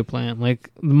a really good plan.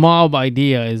 Like the mob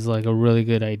idea is like a really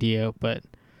good idea, but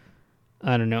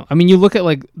I don't know. I mean, you look at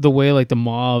like the way like the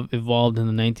mob evolved in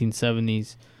the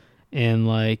 1970s, and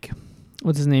like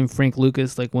what's his name, Frank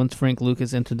Lucas. Like once Frank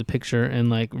Lucas entered the picture and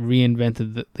like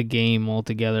reinvented the game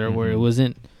altogether, where it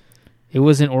wasn't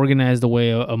organized the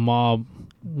way a mob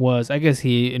was. I guess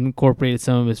he incorporated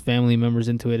some of his family members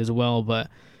into it as well, but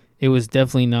it was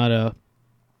definitely not a.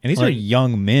 And these are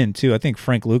young men too. I think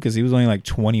Frank Lucas, he was only like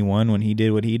 21 when he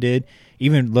did what he did.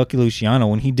 Even Lucky Luciano,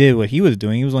 when he did what he was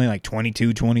doing, he was only like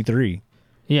 22, 23.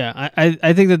 Yeah,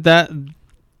 I think that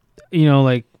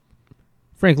like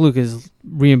Frank Lucas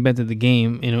reinvented the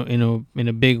game in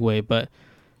a big way, but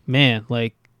man,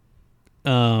 like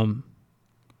the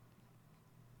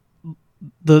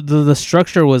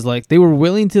structure was like they were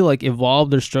willing to like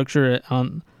evolve their structure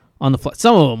on the fly.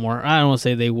 Some of them were. I don't want to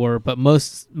say they were, but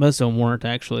most of them weren't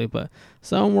actually. But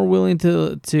some were willing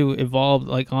to evolve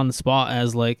like on the spot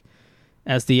as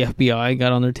the FBI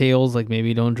got on their tails, like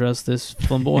maybe don't dress this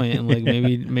flamboyant, like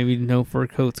maybe no fur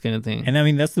coats kind of thing. And I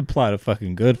mean that's the plot of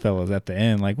fucking Goodfellas at the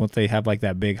end. Like once they have like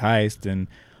that big heist and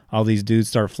all these dudes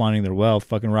start flaunting their wealth,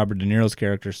 fucking Robert De Niro's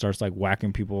character starts like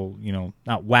whacking people,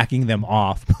 not whacking them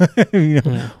off,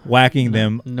 whacking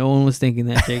them. No one was thinking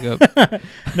that, Jacob.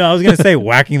 No, I was going to say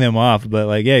whacking them off, but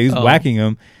like, yeah, he was whacking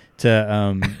them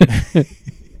to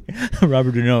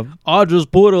Robert De Niro. I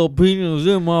just put a penis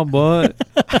in my butt.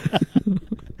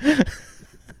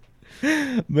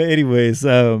 But anyways,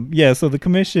 so the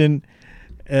commission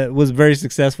was very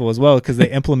successful as well because they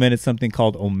implemented something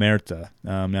called Omerta.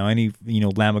 Now, any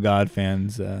Lamb of God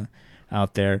fans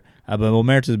out there, but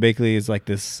Omerta basically is like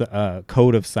this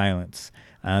code of silence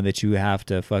that you have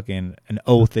to an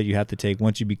oath that you have to take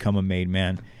once you become a made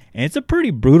man, and it's a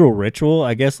pretty brutal ritual.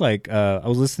 I guess I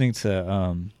was listening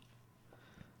to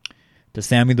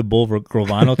Sammy the Bull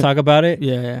Grovano talk about it.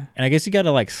 Yeah. And I guess you got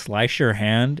to like slice your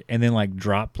hand and then like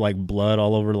drop like blood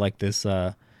all over like this.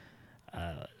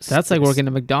 That's like working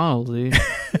at McDonald's, dude.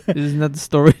 Isn't that the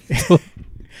story?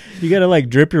 You got to like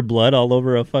drip your blood all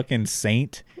over a fucking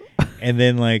saint. And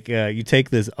then like you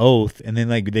take this oath and then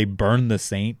like they burn the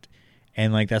saint.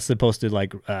 And like that's supposed to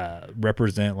like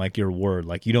represent like your word.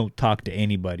 Like you don't talk to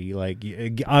anybody. Like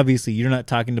obviously you're not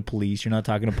talking to police. You're not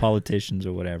talking to politicians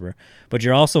or whatever. But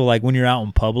you're also like when you're out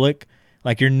in public,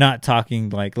 like you're not talking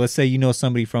like, let's say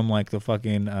somebody from like the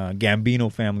fucking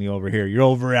Gambino family over here. You're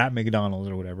over at McDonald's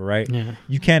or whatever, right? Yeah.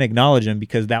 You can't acknowledge them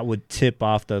because that would tip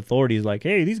off the authorities. Like,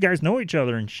 hey, these guys know each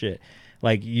other and shit.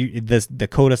 Like the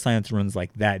code of silence runs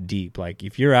like that deep. Like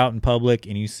if you're out in public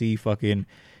and you see fucking,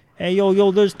 hey,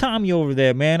 yo, there's Tommy over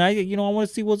there, man. I want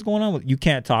to see what's going on with. You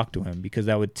can't talk to him because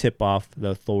that would tip off the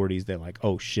authorities that like,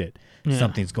 oh shit,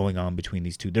 something's going on between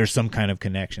these two. There's some kind of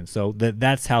connection. So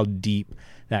that's how deep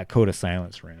that code of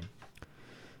silence ran.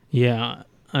 Yeah,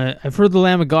 I've heard the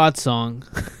Lamb of God song,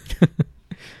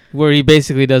 where he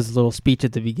basically does a little speech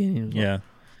at the beginning. Yeah,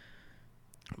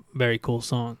 very cool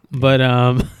song. But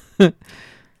but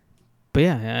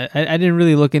yeah, I didn't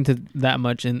really look into that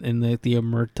much in the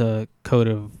Omerta code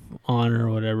of honor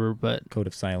or whatever. But code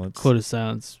of silence.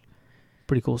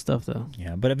 Pretty cool stuff though.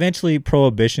 Yeah, but eventually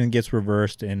Prohibition gets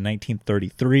reversed in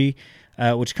 1933.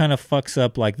 Which kind of fucks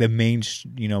up like the main,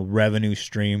 revenue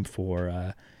stream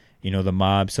for, the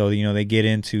mob. So, they get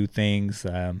into things,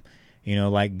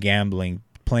 like gambling,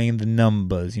 playing the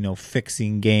numbers,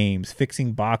 fixing games,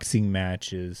 fixing boxing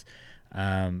matches,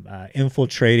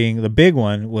 infiltrating. The big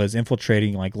one was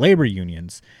infiltrating like labor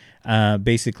unions,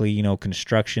 basically,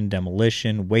 construction,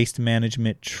 demolition, waste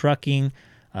management, trucking,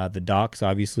 the docks,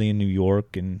 obviously in New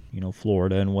York and,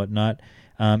 Florida and whatnot.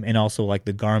 And also like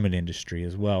the garment industry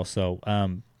as well. So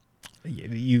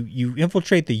you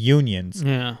infiltrate the unions.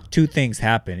 Yeah. Two things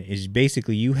happen is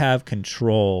basically you have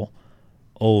control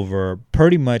over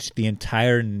pretty much the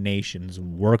entire nation's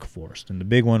workforce. And the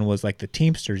big one was like the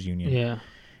Teamsters Union. Yeah.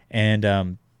 And,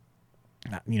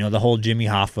 the whole Jimmy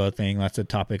Hoffa thing, that's a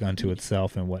topic unto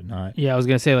itself and whatnot. Yeah, I was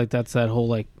going to say like that's that whole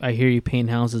like I Hear You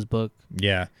Paint Houses book.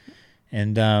 Yeah.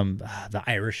 And The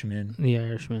Irishman. The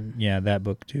Irishman. Yeah, that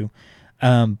book too.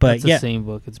 But that's the same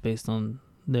book. It's based on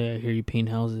the I Hear You Paint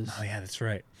Houses. Oh yeah, that's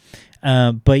right.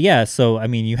 But yeah, so I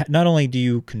mean, not only do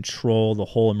you control the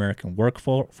whole American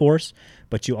workforce,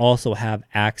 but you also have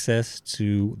access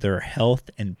to their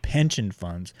health and pension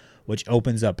funds, which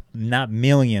opens up not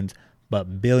millions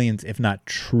but billions, if not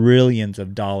trillions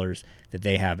of dollars that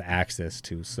they have access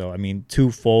to. So I mean,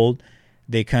 twofold.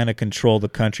 they kind of control the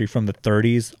country from the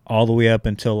 30s all the way up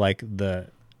until like the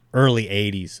early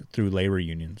 80s through labor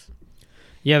unions.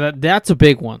 Yeah, that's a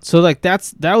big one. So like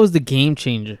that was the game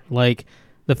changer. Like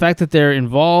the fact that they're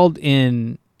involved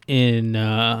in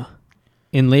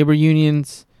labor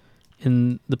unions,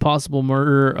 in the possible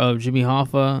murder of Jimmy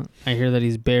Hoffa. I hear that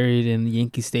he's buried in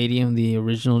Yankee Stadium, the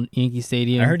original Yankee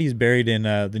Stadium. I heard he's buried in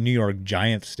the New York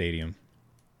Giants Stadium,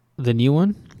 The new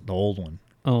one? the old one.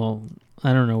 Oh,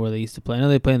 I don't know where they used to play. I know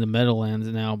they play in the Meadowlands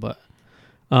now, but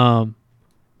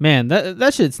man,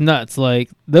 that shit's nuts. Like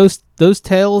those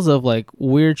tales of like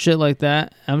weird shit like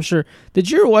that. I'm sure. Did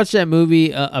you ever watch that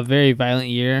movie, A Very Violent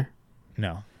Year?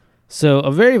 No. So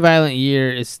A Very Violent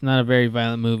Year is not a very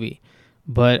violent movie,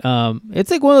 but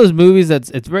it's like one of those movies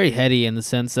it's very heady in the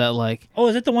sense that like, Oh,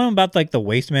 is it the one about like the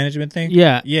waste management thing?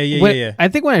 yeah. Yeah. I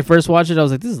think when I first watched it, I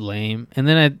was like, this is lame. And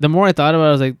then the more I thought about it,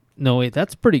 I was like, no, wait,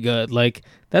 that's pretty good. Like,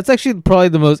 that's actually probably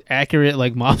the most accurate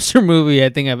like mobster movie I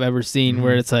think I've ever seen,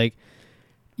 where it's like,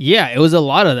 yeah, it was a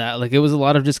lot of that. Like, it was a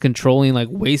lot of just controlling like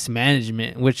waste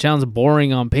management, which sounds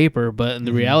boring on paper, but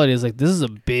the reality is like, this is a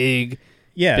big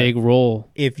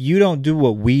role. If you don't do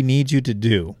what we need you to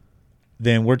do,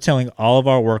 then we're telling all of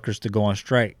our workers to go on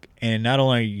strike. And not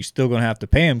only are you still going to have to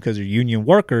pay them because they're union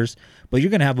workers, but you're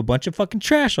going to have a bunch of fucking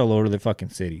trash all over the fucking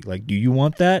city. Like, do you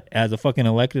want that as a fucking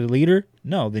elected leader?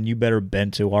 No, then you better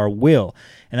bend to our will.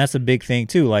 And that's a big thing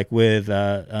too, like with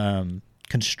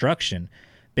construction.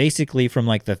 Basically from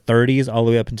like the 30s all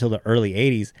the way up until the early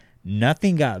 80s,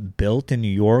 nothing got built in New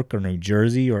York or New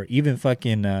Jersey or even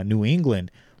fucking New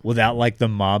England without like the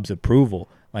mob's approval.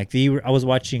 Like I was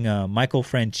watching Michael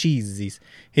Franchese,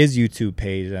 his YouTube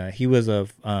page. He was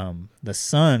the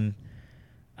son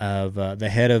of the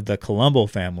head of the Colombo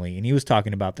family, and he was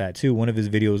talking about that too. One of his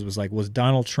videos was like, was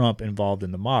Donald Trump involved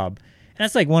in the mob? And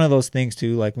that's like one of those things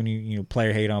too, like when you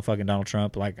player hate on fucking Donald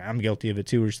Trump. Like, I'm guilty of it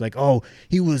too. Where it's like, oh,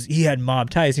 he had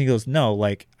mob ties. And he goes, no,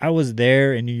 like I was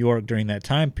there in New York during that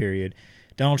time period.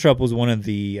 Donald Trump was one of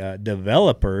the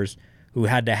developers who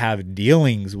had to have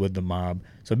dealings with the mob.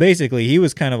 So basically, he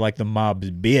was kind of like the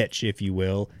mob's bitch, if you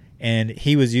will, and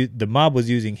the mob was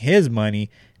using his money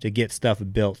to get stuff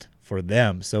built for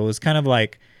them. So it was kind of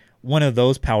like one of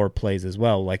those power plays as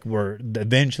well. Like, we're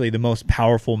eventually the most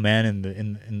powerful man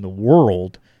in the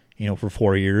world, for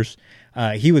 4 years.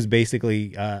 He was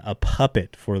basically a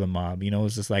puppet for the mob. It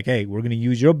was just like, hey, we're going to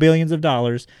use your billions of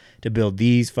dollars to build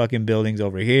these fucking buildings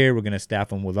over here. We're going to staff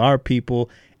them with our people,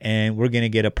 and we're going to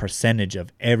get a percentage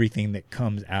of everything that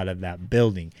comes out of that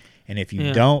building. And if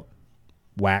you don't,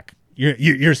 whack.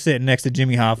 You're sitting next to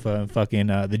Jimmy Hoffa and fucking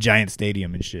the Giant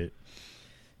Stadium and shit.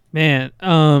 Man,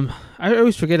 I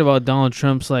always forget about Donald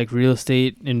Trump's like real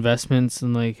estate investments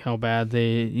and like how bad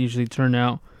they usually turn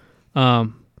out.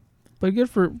 But good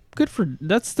for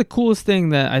that's the coolest thing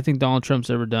that I think Donald Trump's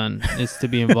ever done is to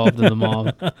be involved in the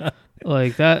mob.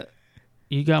 Like that,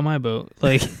 you got my vote.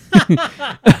 Like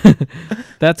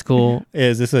that's cool.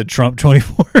 Is this a Trump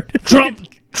 24?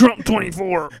 Trump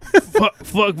 24. Fuck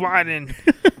Biden.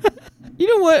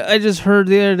 You know what I just heard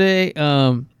the other day?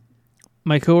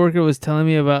 My coworker was telling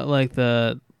me about like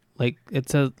it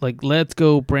says like "Let's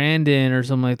go Brandon" or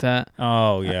something like that.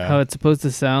 Oh yeah. How it's supposed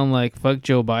to sound like "fuck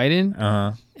Joe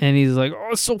Biden." And he's like, "Oh,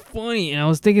 it's so funny." And I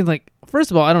was thinking, like, first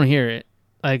of all, I don't hear it.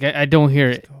 Like, I don't hear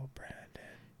it.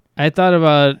 I thought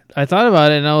about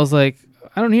it, and I was like,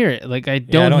 I don't hear it. Like, I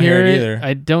don't hear it either.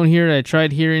 I don't hear it. I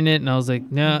tried hearing it, and I was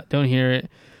like, no, don't hear it.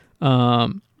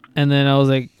 And then I was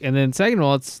like, and then second of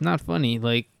all, it's not funny.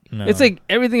 Like, it's like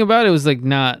everything about it was like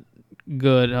not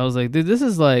good. I was like, dude, this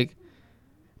is like.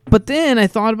 But then I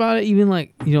thought about it, even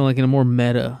like like in a more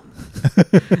meta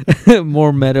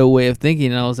way of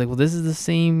thinking, and I was like, well, this is the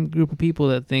same group of people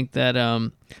that think that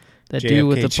that dude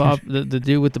with the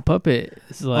dude with the puppet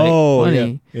is like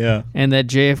funny, yeah, and that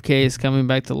JFK is coming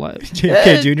back to life.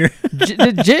 JFK Jr.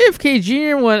 The JFK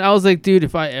Jr. one, I was like, dude,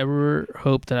 if I ever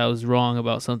hope that I was wrong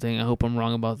about something, I hope I'm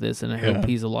wrong about this, and I hope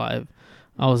he's alive.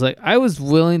 I was like, I was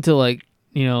willing to like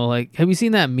have you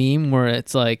seen that meme where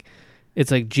it's like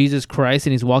Jesus Christ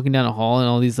and he's walking down a hall and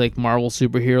all these like Marvel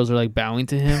superheroes are like bowing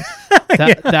to him?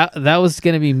 That was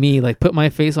gonna be me. Like, put my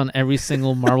face on every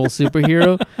single Marvel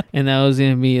superhero, and that was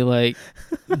gonna be like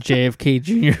JFK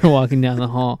Jr. walking down the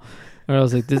hall, or I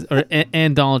was like this,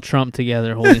 and Donald Trump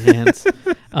together holding hands,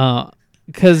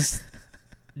 because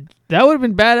that would have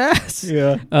been badass.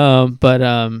 Yeah.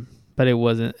 But it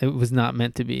wasn't. It was not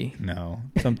meant to be. No,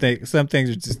 some things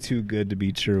are just too good to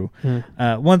be true.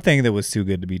 One thing that was too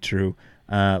good to be true,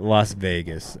 Las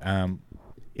Vegas.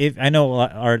 if I know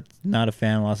Art's not a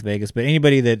fan of Las Vegas, but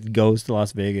anybody that goes to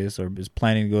Las Vegas or is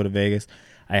planning to go to Vegas,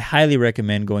 I highly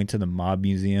recommend going to the Mob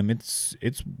Museum. It's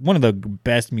one of the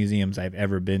best museums I've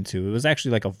ever been to. It was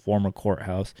actually like a former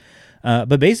courthouse.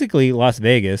 But basically, Las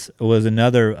Vegas was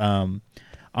another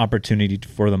opportunity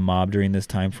for the mob during this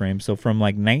time frame. So from the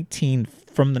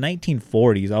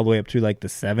 1940s all the way up to like the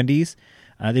 70s,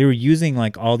 they were using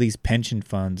like all these pension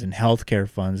funds and healthcare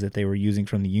funds that they were using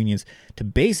from the unions to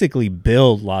basically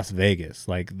build Las Vegas.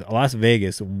 Like Las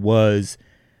Vegas was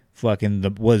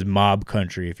was mob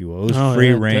country, if you will. It was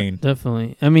free reign.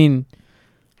 Definitely. I mean,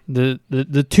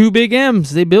 the two big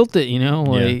M's, they built it,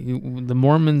 like the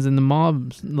Mormons and the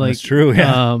mobs. Like, that's true,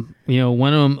 yeah.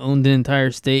 One of them owned an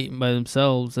entire state by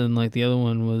themselves, and like the other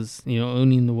one was,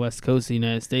 owning the west coast of the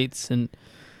United States, and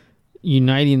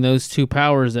uniting those two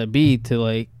powers that be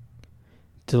to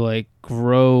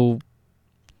grow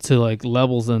to like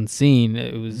levels unseen.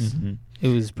 It was it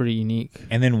was pretty unique.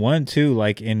 And then one too,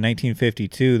 like in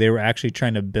 1952, they were actually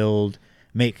trying to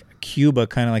make Cuba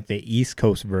kind of like the East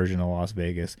Coast version of Las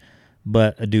Vegas,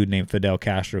 but a dude named Fidel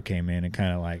Castro came in and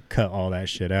kind of like cut all that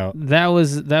shit out. That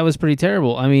was pretty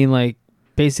terrible. I mean, like,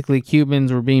 basically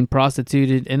Cubans were being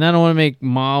prostituted, and I don't want to make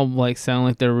mob like sound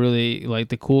like they're really like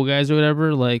the cool guys or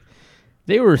whatever. Like,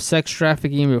 they were sex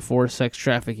trafficking before sex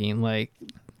trafficking. Like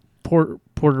Cuba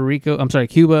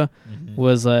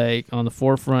was like on the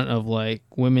forefront of like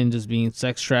women just being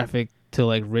sex trafficked to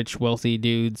like rich, wealthy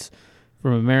dudes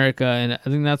from America, and I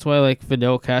think that's why like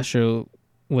Fidel Castro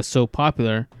was so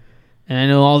popular. And I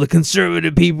know all the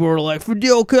conservative people are like,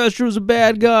 Fidel Castro's a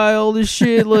bad guy, all this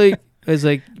shit. Like, it's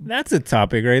like, that's a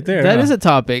topic right there. That is a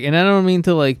topic, and I don't mean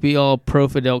to like be all pro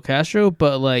Fidel Castro,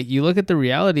 but like you look at the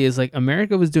reality is like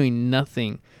America was doing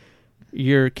nothing.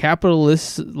 Your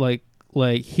capitalists like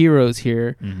heroes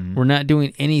here were not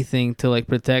doing anything to like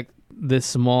protect this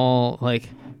small like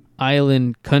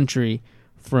island country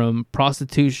from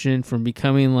prostitution, from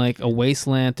becoming like a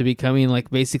wasteland to becoming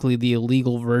like basically the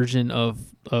illegal version of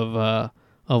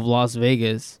Las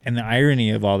Vegas. And the irony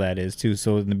of all that is too,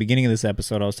 so in the beginning of this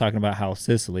episode I was talking about how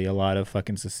Sicily, a lot of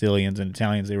fucking Sicilians and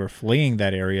Italians, they were fleeing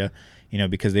that area,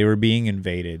 because they were being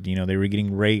invaded, they were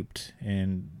getting raped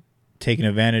and taken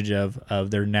advantage of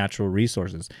their natural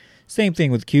resources. Same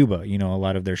thing with Cuba, a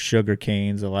lot of their sugar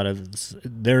canes, a lot of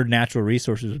their natural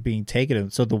resources were being taken,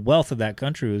 so the wealth of that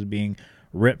country was being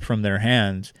ripped from their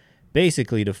hands,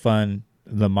 basically to fund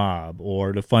the mob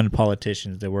or to fund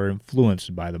politicians that were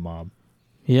influenced by the mob.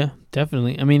 Yeah,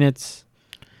 definitely. I mean, say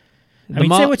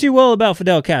what you will about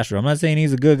Fidel Castro. I'm not saying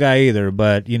he's a good guy either,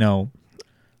 but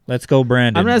let's go,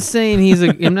 Brandon. I'm not saying he's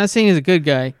a good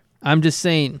guy. I'm just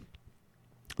saying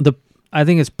I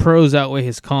think his pros outweigh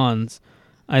his cons.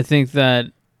 I think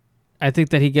that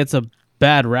he gets a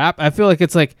bad rap. I feel like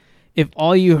it's like if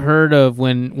all you heard of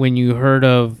when you heard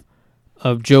of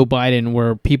Joe Biden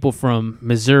were people from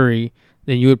Missouri,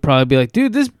 then you would probably be like,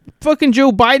 dude, this fucking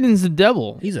Joe Biden's the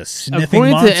devil. He's a sniffing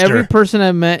According monster. to every person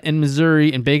I've met in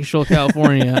Missouri and Bakersfield,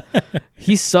 California,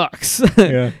 he sucks.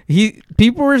 Yeah.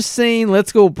 People were saying,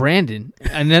 let's go Brandon.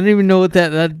 And I don't even know what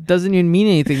that doesn't even mean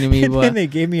anything to me. And then they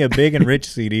gave me a Big and Rich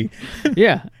CD.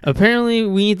 Yeah. Apparently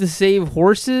we need to save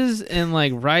horses and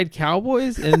like ride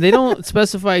cowboys, and they don't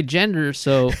specify gender,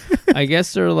 so I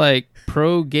guess they're like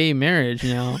pro gay marriage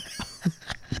now.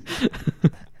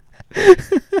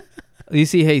 You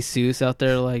see Jesus out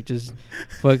there like just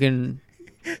fucking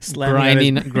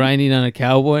grinding on a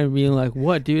cowboy and being like,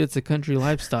 what, dude? It's a country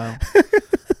lifestyle.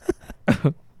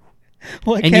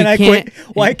 Why can't I quit?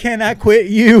 Why can't I quit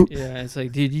you? Yeah, it's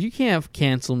like, dude, you can't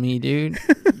cancel me, dude.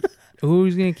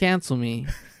 Who's gonna cancel me?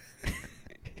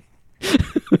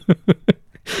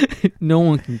 No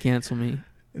one can cancel me.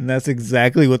 And that's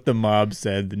exactly what the mob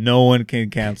said. No one can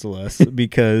cancel us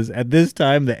because at this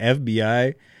time the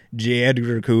FBI, J.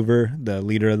 Edgar Hoover, the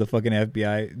leader of the fucking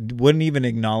FBI, wouldn't even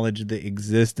acknowledge the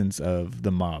existence of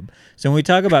the mob. So when we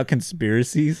talk about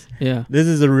conspiracies, yeah, this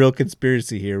is a real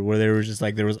conspiracy here where there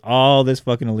was all this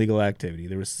fucking illegal activity.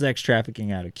 There was sex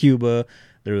trafficking out of Cuba.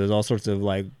 There was all sorts of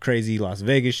like crazy Las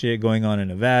Vegas shit going on in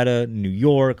Nevada, New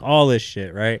York, all this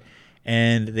shit, right?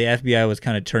 And the FBI was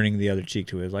kind of turning the other cheek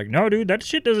to it. It's like, no, dude, that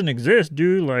shit doesn't exist,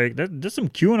 dude. Like, that's some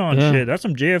QAnon shit. That's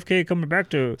some JFK coming back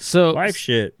to life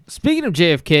shit. Speaking of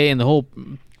JFK and the whole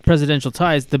presidential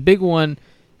ties, the big one,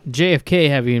 JFK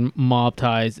having mob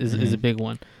ties is a big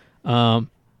one. Now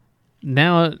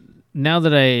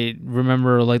that I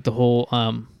remember, like, the whole,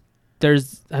 have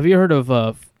you heard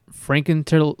of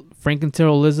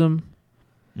Frankenterrorism?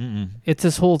 Mm-mm. It's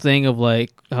this whole thing of like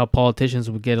how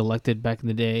politicians would get elected back in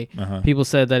the day. People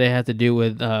said that it had to do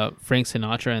with Frank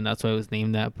Sinatra, and that's why it was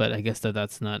named that. But I guess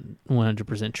that's not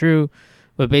 100% true.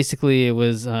 But basically, it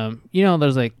was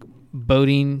there's like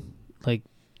boating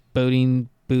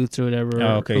boots or whatever.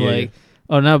 Oh, okay, or yeah,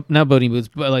 like not boating boots,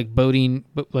 but like boating.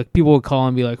 But like people would call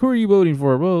and be like, "Who are you boating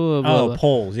for?" Blah, blah, blah, blah.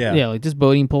 Poles, yeah. Yeah, like just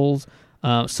boating poles.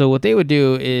 So what they would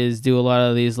do is do a lot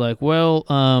of these, like,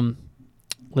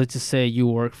 let's just say you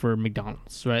work for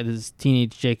McDonald's, right? This is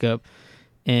teenage Jacob,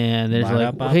 and there's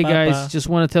like, hey guys, just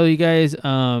want to tell you guys,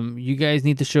 you guys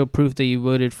need to show proof that you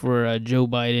voted for Joe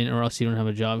Biden, or else you don't have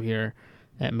a job here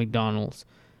at McDonald's.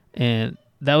 And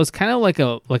that was kind of like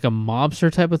a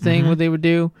mobster type of thing, what they would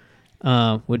do,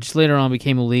 which later on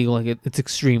became illegal. Like it's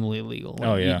extremely illegal.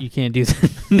 Like, you can't do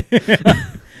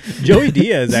that. Joey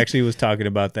Diaz actually was talking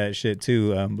about that shit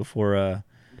too before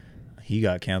he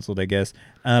got canceled, I guess.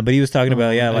 But he was talking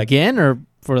about like again, or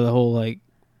for the whole like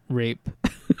rape.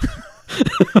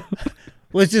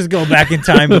 Let's just go back in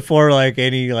time before like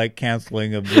any like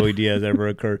canceling of Joey Diaz ever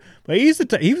occurred. But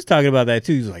he was talking about that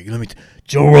too. He's like,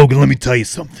 Joe Rogan, let me tell you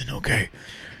something, okay?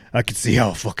 I could see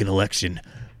how a fucking election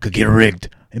could get rigged.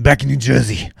 And back in New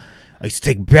Jersey, I used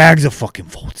to take bags of fucking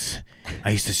votes. I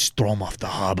used to just throw them off the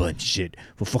harbor and shit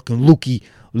for fucking Lukey,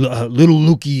 little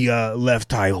Lukey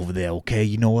left eye over there, okay?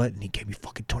 You know what? And he gave me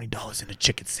fucking $20 in a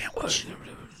chicken sandwich.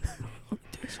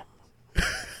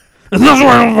 And that's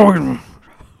why I'm fucking.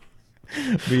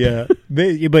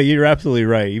 But you're absolutely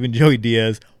right. Even Joey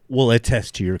Diaz will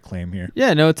attest to your claim here.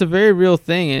 Yeah, no, it's a very real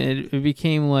thing, and it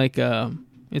became like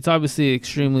it's obviously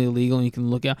extremely illegal, and you can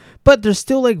look out. But there's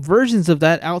still like versions of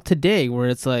that out today, where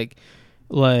it's like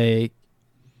I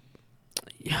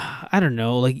don't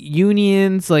know, like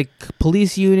unions, like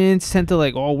police unions tend to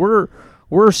like, oh, we're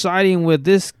siding with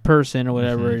this person or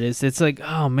whatever it is. It's like,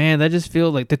 oh man, that just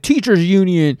feels like the teachers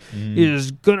union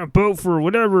is gonna vote for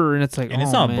whatever, and it's like, and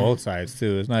it's on both sides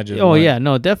too. It's not just yeah,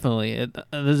 no, definitely.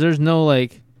 There's no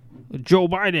like Joe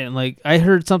Biden. Like I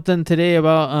heard something today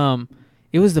about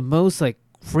it was the most like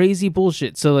crazy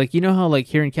bullshit. So like, you know how like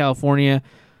here in California,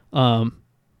 I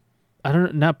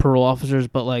don't, not parole officers,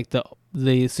 but like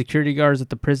the security guards at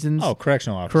the prisons. Oh,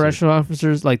 correctional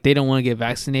officers, like they don't want to get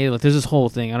vaccinated. Like there's this whole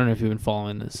thing. I don't know if you've been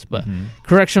following this, but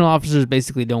correctional officers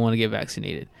basically don't want to get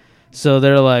vaccinated. So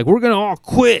they're like, we're going to all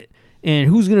quit. And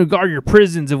who's going to guard your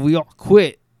prisons if we all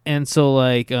quit? And so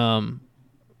like, who's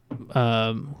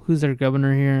their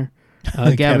governor here?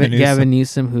 Gavin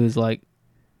Newsom, who's like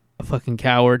a fucking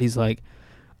coward. He's like,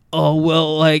 oh,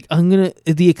 well, like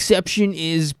the exception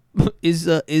is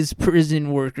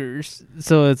prison workers.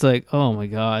 So it's like, oh my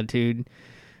god, dude,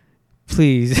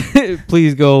 please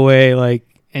please go away. Like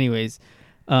anyways,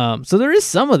 so there is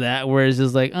some of that where it's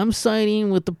just like, I'm siding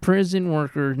with the prison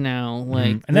workers now,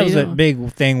 like and that was a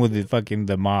big thing with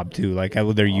the mob too, like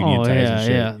with their union ties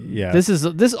and shit. Yeah,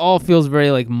 this all feels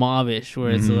very like mobbish,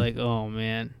 where it's like, oh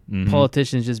man,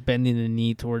 politicians just bending the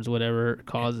knee towards whatever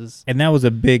causes. And that was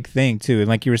a big thing too, and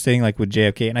like you were saying, like with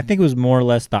JFK, and I think it was more or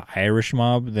less the Irish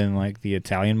mob than like the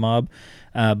Italian mob,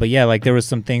 but yeah, like there was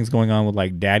some things going on with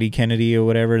like Daddy Kennedy or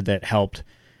whatever that helped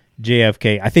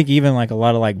JFK. I think even like a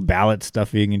lot of like ballot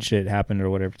stuffing and shit happened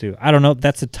or whatever too. I don't know.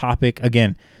 That's a topic.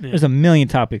 Again, there's a million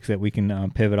topics that we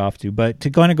can pivot off to. But to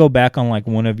kind of go back on like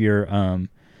one of your one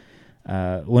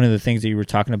of the things that you were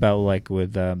talking about, like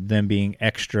with them being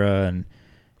extra and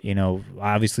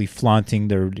obviously flaunting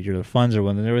their funds or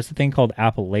whatever. There was a thing called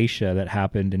Appalachia that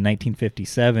happened in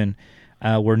 1957.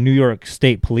 Where New York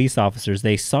State police officers,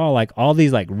 they saw like all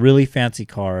these like really fancy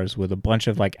cars with a bunch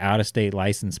of like out-of-state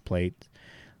license plates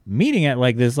meeting at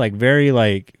like this like very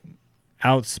like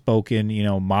outspoken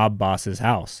mob boss's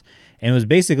house, and it was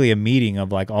basically a meeting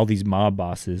of like all these mob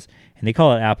bosses, and they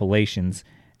call it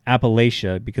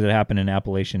Appalachia because it happened in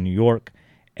Appalachia, New York.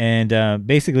 And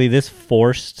basically this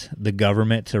forced the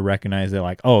government to recognize that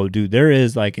like, oh dude, there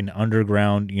is like an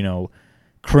underground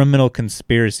criminal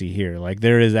conspiracy here. Like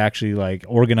there is actually like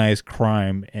organized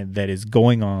crime that is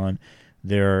going on.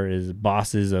 There is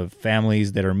bosses of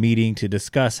families that are meeting to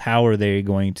discuss how are they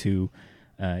going to,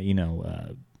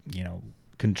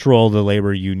 control the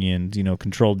labor unions,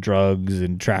 control drugs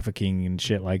and trafficking and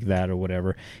shit like that or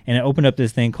whatever. And it opened up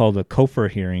this thing called the Cofer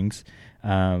hearings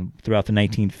throughout the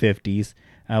 1950s,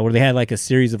 where they had like a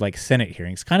series of like Senate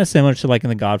hearings, kind of similar to like in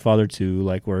The Godfather 2,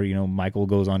 like where Michael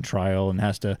goes on trial and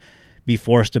has to be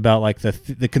forced about like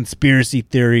the conspiracy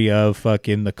theory of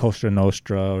fucking the Cosa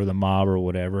Nostra or the mob or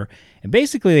whatever. And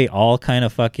basically they all kind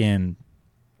of fucking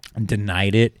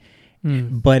denied it,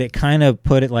 but it kind of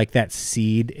put it like that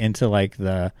seed into like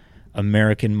the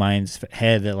American mind's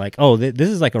head that like, oh, this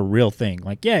is like a real thing.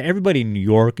 Like, yeah, everybody in New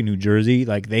York and New Jersey,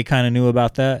 like they kind of knew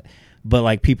about that, but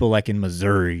like people like in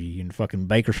Missouri and fucking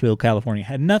Bakersfield, California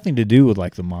had nothing to do with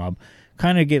like the mob.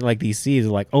 Kind of get like these seeds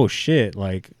of like, oh shit,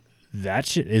 like that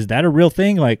shit, is that a real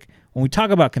thing? Like, when we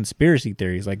talk about conspiracy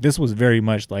theories, like, this was very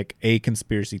much like a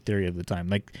conspiracy theory of the time.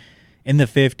 Like, in the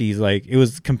 50s, like, it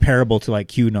was comparable to like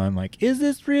QAnon. Like, is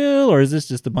this real, or is this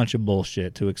just a bunch of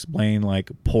bullshit to explain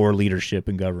like poor leadership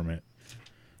in government?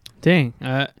 Dang.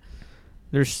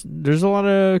 There's a lot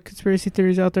of conspiracy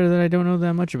theories out there that I don't know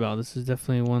that much about. This is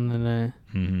definitely one that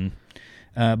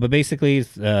I... But basically,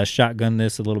 shotgun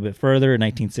this a little bit further. In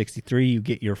 1963, you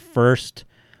get your first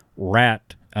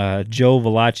rat, Joe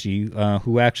Valachi,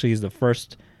 who actually is the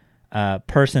first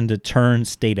person to turn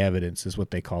state evidence, is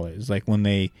what they call it. It's like when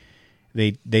they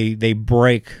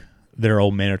break their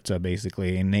omerta,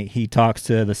 basically, and he talks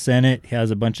to the Senate. He has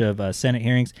a bunch of Senate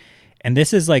hearings. And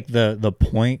this is like the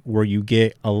point where you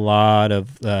get a lot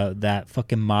of that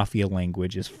fucking mafia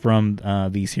language is from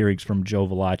these hearings from Joe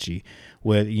Valachi,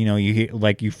 where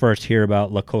you first hear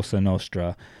about La Cosa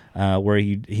Nostra, where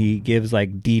he gives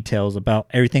like details about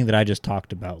everything that I just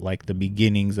talked about, like the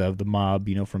beginnings of the mob,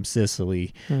 from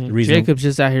Sicily. The reason Jacob's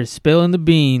just out here spilling the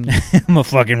beans. I'm a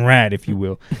fucking rat, if you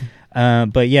will.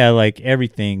 But yeah, like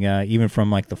everything, even from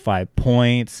like the 5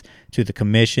 points to the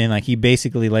commission, like he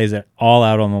basically lays it all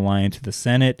out on the line to the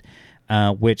Senate,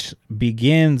 which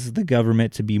begins the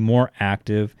government to be more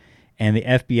active, and the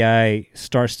FBI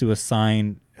starts to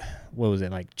assign,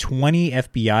 20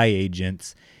 FBI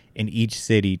agents in each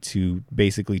city to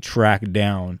basically track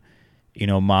down,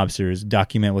 mobsters,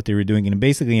 document what they were doing. And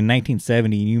basically in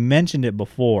 1970, you mentioned it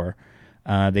before,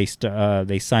 they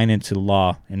sign into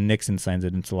law, and Nixon signs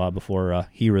it into law before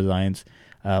he resigns,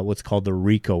 what's called the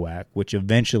RICO Act, which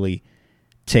eventually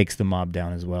takes the mob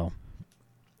down as well.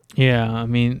 Yeah, I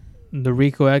mean, the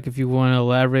RICO Act, if you want to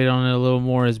elaborate on it a little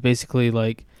more, is basically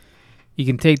like you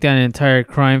can take down an entire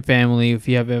crime family if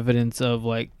you have evidence of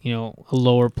a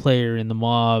lower player in the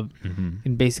mob,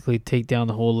 and basically take down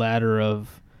the whole ladder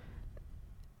of,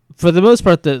 for the most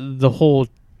part, the whole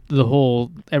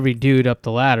every dude up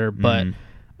the ladder, but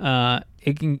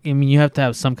it can. I mean, you have to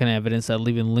have some kind of evidence that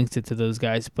even links it to those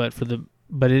guys. But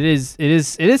it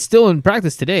is still in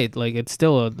practice today. Like, it's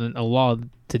still a law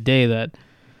today that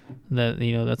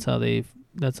that's how they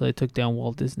took down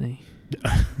Walt Disney.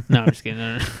 No, I'm just kidding.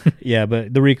 No. Yeah,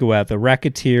 but the RICO Act, the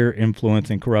Racketeer Influence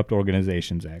and Corrupt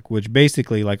Organizations Act, which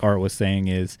basically, like Art was saying,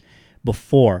 is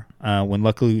before when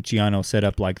Lucky Luciano set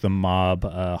up like the mob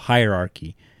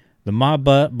hierarchy. The mob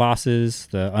bosses,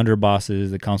 the underbosses,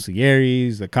 the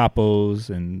consiglieres, the capos,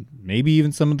 and maybe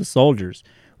even some of the soldiers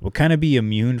will kind of be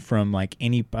immune from like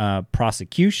any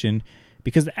prosecution,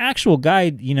 because the actual guy,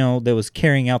 that was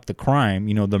carrying out the crime,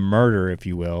 the murder, if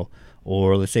you will,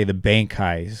 or let's say the bank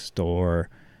heist, or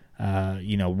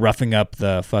roughing up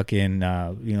the fucking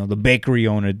the bakery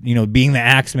owner, being the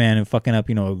Axeman and fucking up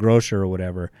a grocer or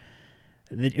whatever.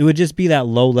 It would just be that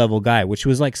low-level guy, which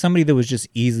was like somebody that was just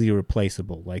easily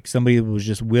replaceable, like somebody that was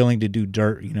just willing to do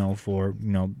dirt, for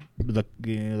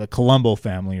the Colombo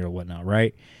family or whatnot,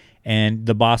 right? And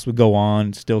the boss would go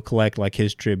on, still collect like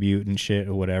his tribute and shit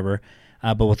or whatever.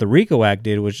 But what the RICO Act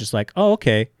did was just like, oh,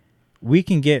 okay, we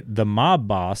can get the mob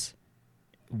boss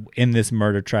in this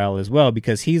murder trial as well,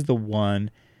 because he's the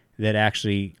one that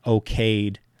actually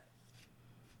okayed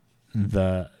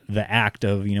the act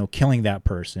of killing that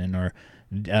person, or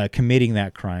committing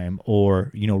that crime,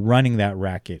 or running that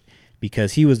racket,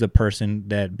 because he was the person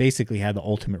that basically had the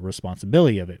ultimate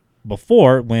responsibility of it.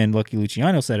 Before, when Lucky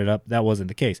Luciano set it up, that wasn't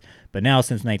the case, but now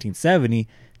since 1970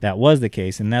 that was the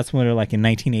case. And that's when, like, in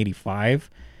 1985,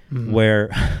 where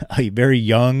a very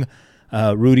young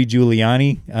Rudy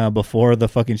Giuliani, before the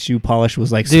fucking shoe polish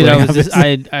was like, dude, I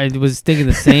was thinking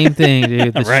the same thing,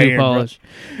 dude. The right shoe polish,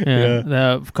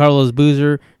 Carlos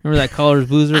Boozer. Remember that Carlos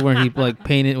Boozer where he like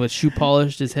painted with shoe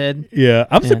polished his head? Yeah,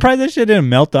 I'm surprised that shit didn't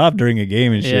melt off during a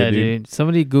game and shit. Yeah, dude.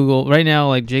 Somebody Google right now.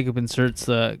 Like, Jacob inserts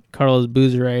Carlos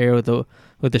Boozer right here with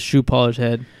the shoe polish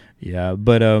head. Yeah,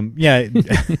 but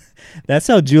that's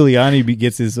how Giuliani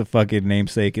gets his fucking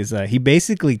namesake. Is he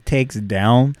basically takes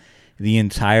down the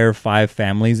entire 5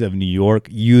 families of New York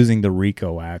using the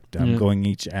RICO Act, going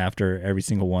each after every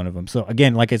single one of them. So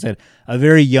again, like I said, a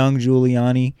very young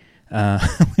Giuliani.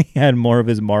 He had more of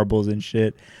his marbles and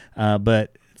shit.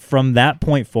 But from that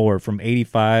point forward, from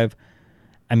 85,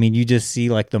 I mean, you just see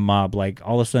like the mob, like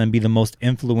all of a sudden be the most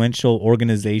influential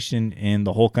organization in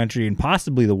the whole country and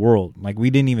possibly the world. Like, we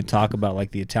didn't even talk about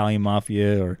like the Italian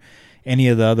mafia or any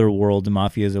of the other world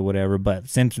mafias or whatever. But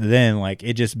since then, like,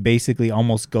 it just basically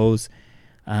almost goes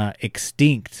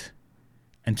extinct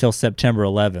until September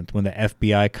 11th, when the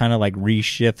FBI kind of like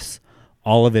reshifts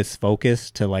all of its focus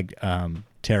to like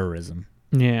terrorism.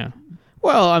 Yeah.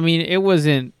 Well, I mean, it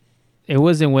wasn't it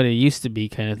wasn't what it used to be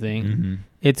kind of thing. Mm-hmm.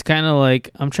 It's kind of like,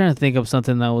 I'm trying to think of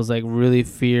something that was like really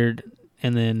feared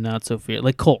and then not so feared,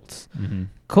 like cults. Mm-hmm.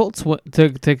 Cults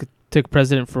took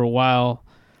precedent for a while.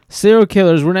 Serial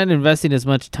killers, we're not investing as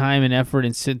much time and effort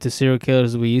into serial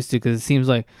killers as we used to, because it seems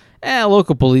like,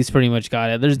 local police pretty much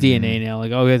got it. There's DNA now.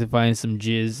 Like, we have to find some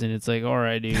jizz, and it's like, all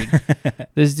right, dude.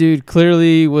 This dude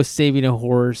clearly was saving a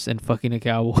horse and fucking a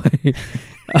cowboy.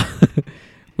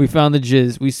 We found the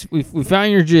jizz. We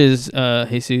found your jizz,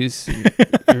 Jesus.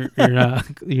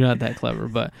 You're not that clever,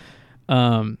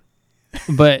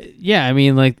 but yeah, I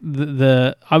mean, like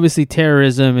the obviously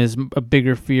terrorism is a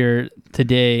bigger fear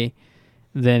today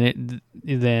than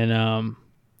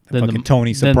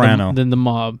Tony Soprano than the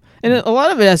mob, and a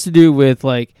lot of it has to do with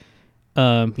like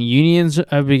unions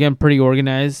have become pretty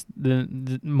organized,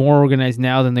 more organized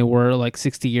now than they were like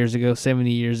 60 years ago,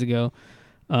 70 years ago.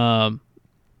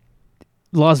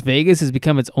 Las Vegas has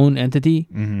become its own entity.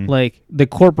 Mm-hmm. Like the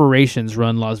corporations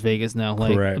run Las Vegas now.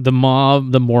 Like Correct. The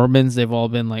mob, the Mormons, they've all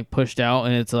been like pushed out,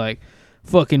 and it's like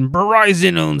fucking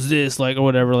Verizon owns this, like, or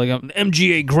whatever. Like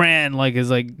MGA Grand, like, is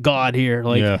like God here.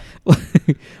 Like, Yeah.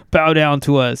 bow down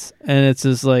to us. And it's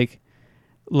just like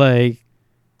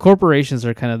corporations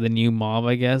are kind of the new mob,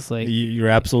 I guess. Like You're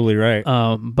absolutely right.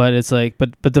 but it's like,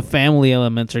 but the family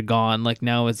elements are gone. Like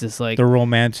now it's just like The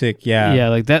romantic, yeah.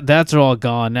 like that's all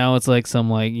gone. Now it's like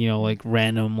some like, you know, like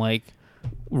random like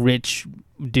rich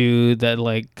dude that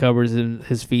like covers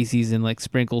his feces and like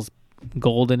sprinkles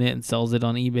gold in it and sells it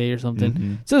on eBay or something.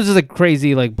 Mhm. So it's just like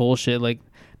crazy like bullshit. Like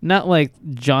not like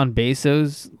John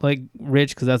Bezos like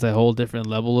rich, because that's a whole different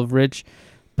level of rich.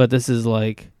 But this is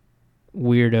like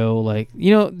weirdo, like,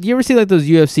 you know, you ever see like those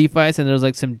UFC fights and there's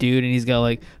like some dude and he's got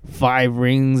like 5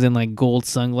 rings and like gold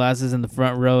sunglasses in the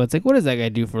front row? It's like, what does that guy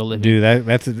do for a living? Dude,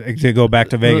 that's to go back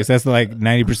to Vegas. That's like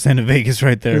 90% of Vegas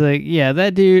right there. It's like, yeah,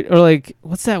 that dude. Or like,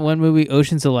 what's that one movie,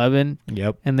 Ocean's 11?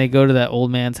 Yep. And they go to that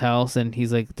old man's house and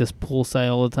he's like this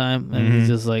poolside all the time, and he's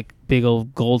just like big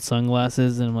old gold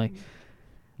sunglasses, and I'm like,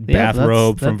 yeah,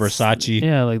 Bathrobe from that's- Versace.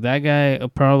 Yeah, like that guy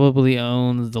probably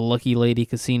owns the Lucky Lady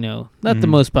Casino. Not the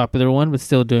most popular one, but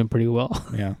still doing pretty well.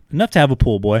 Yeah. Enough to have a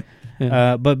pool, boy.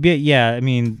 Yeah. But yeah, I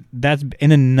mean, that's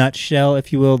in a nutshell,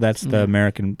 if you will. That's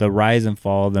the rise and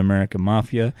fall of the American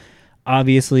mafia.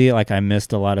 Obviously, like, I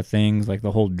missed a lot of things, like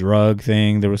the whole drug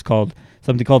thing. There was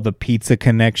something called the Pizza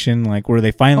Connection, like where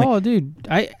they finally. Oh, dude,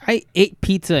 I ate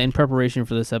pizza in preparation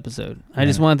for this episode. I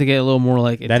just wanted to get a little more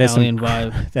like That is some Italian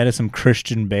vibe. That is some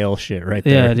Christian Bale shit right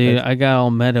there. Yeah, dude, I got all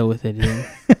meta with it, dude.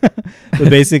 But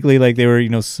basically, like, they were, you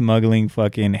know, smuggling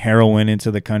fucking heroin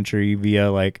into the country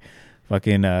via like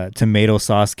fucking tomato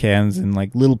sauce cans and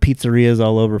like little pizzerias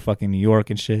all over fucking New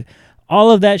York and shit.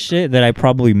 All of that shit that I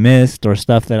probably missed, or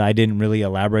stuff that I didn't really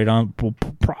elaborate on, will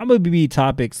probably be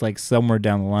topics like somewhere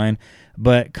down the line.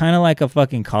 But kind of like a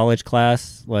fucking college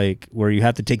class, like where you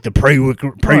have to take the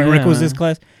prerequisites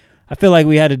class. I feel like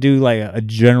we had to do like a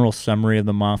general summary of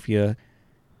the mafia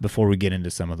before we get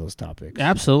into some of those topics.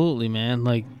 Absolutely, man.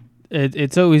 Like,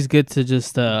 it's always good to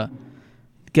just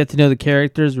get to know the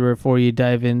characters before you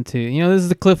dive into, you know, this is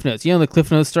the Cliff Notes. You know, the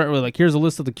Cliff Notes start with like, here's a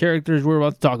list of the characters we're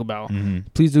about to talk about. Mm-hmm.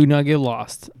 Please do not get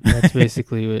lost. That's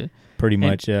basically it. Pretty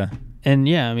much, yeah. And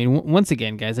yeah, I mean, once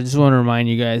again, guys, I just want to remind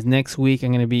you guys, next week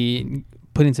I'm going to be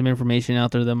putting some information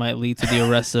out there that might lead to the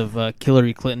arrest of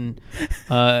Hillary Clinton.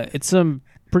 It's some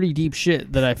pretty deep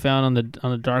shit that I found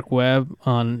on the dark web.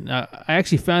 I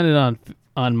actually found it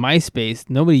on MySpace.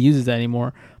 Nobody uses that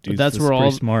anymore. Dude, but that's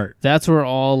where smart. That's where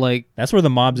all like That's where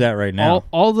the mob's at right now.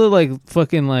 all the like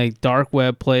fucking like dark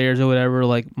web players or whatever.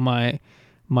 Like my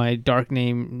dark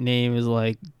name is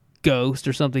like Ghost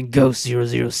or something, Ghost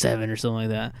 007 or something like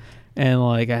that. And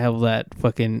like I have that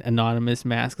fucking anonymous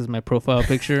mask as my profile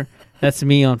picture. That's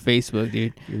me on Facebook,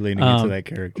 dude. You're leaning into that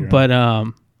character.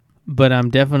 But I'm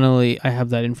definitely, I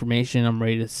have that information. I'm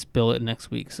ready to spill it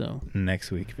next week. So next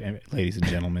week, ladies and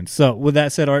gentlemen. So with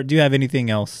that said, Art, do you have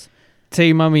anything else? Tell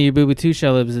your mommy, your boo-boo too.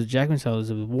 Shout out to Jackman. Shout out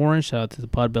to Warren. Shout out to the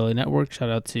Podbelly Network. Shout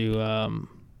out to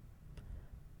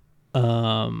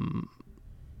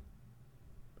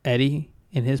Eddie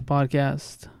in his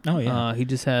podcast. Oh yeah, he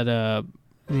just had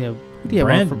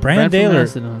Brand Daler.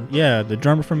 Yeah, the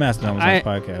drummer from Mastodon was on his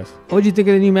podcast. What'd you think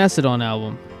of the new Mastodon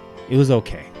album? It was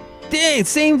okay. Dang,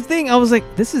 same thing. I was like,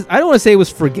 I don't want to say it was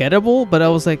forgettable, but I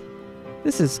was like,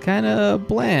 this is kind of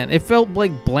bland. It felt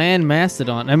like bland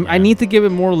Mastodon. I need to give it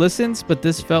more listens, but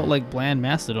this felt like bland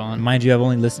Mastodon. Mind you, I've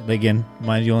only listened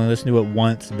to it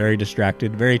once. Very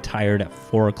distracted, very tired at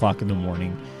 4 o'clock in the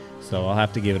morning. So I'll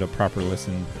have to give it a proper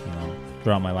listen, you know,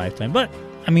 throughout my lifetime. But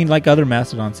I mean, like other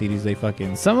Mastodon CDs, they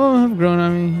fucking some of them have grown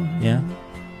on me. Yeah.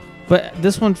 But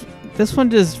this one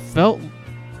just felt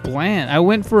bland. I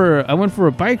went for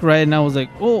a bike ride and I was like,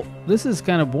 oh, this is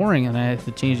kind of boring, and I had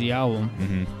to change the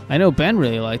album. I know Ben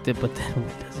really liked it, but then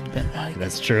what doesn't Ben like?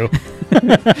 That's true.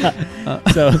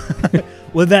 So,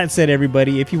 with that said,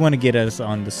 everybody, if you want to get us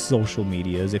on the social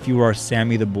medias, if you are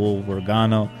Sammy the Bull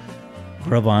Gravano,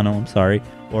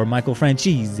 or Michael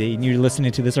Franchise, and you're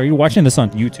listening to this, or you're watching this on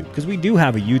YouTube, because we do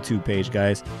have a YouTube page,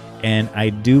 guys, and I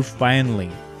do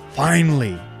finally,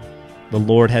 the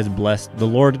Lord has blessed, our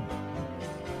Lord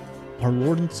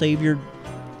and Savior,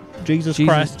 Jesus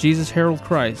Christ, Harold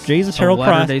Christ,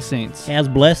 Latter-day Saints, has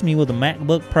blessed me with a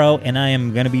MacBook Pro, and I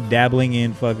am going to be dabbling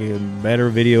in fucking better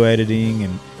video editing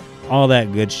and all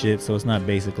that good shit, so it's not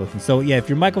basic looking. So yeah, if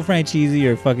you're Michael Franchise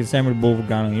or fucking Samuel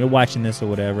Bulvergano and you're watching this or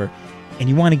whatever, and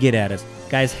you want to get at us,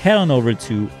 guys, head on over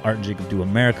to Art and Jacob Do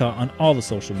America on all the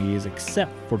social medias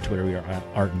except for Twitter. We are at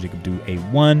Art and Jacob Do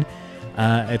A1.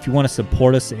 If you want to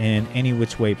support us in any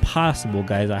which way possible,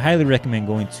 guys, I highly recommend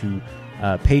going to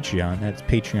Patreon. That's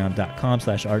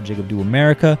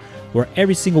patreon.com/ArtJacobDoAmerica, where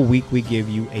every single week we give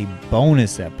you a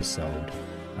bonus episode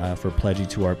for pledging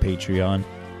to our Patreon.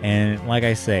 And like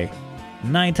I say,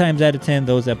 9 times out of 10,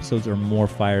 those episodes are more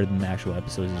fire than the actual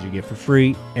episodes that you get for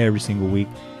free every single week.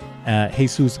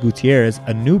 Jesus Gutierrez,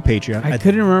 a new Patreon. I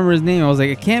couldn't remember his name. I was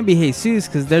like, it can't be Jesus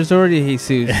because there's already a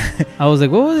Jesus. I was like,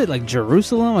 what was it? Like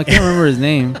Jerusalem? I can't remember his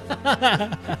name.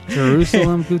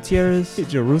 Jerusalem Gutierrez, a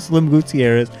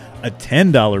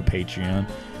 $10 Patreon.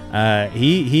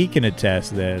 He can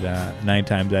attest that 9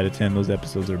 times out of 10, those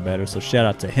episodes are better. So shout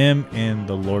out to him and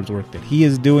the Lord's work that he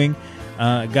is doing.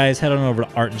 Guys, head on over to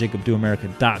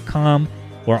artjacobdoamerica.com,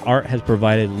 where Art has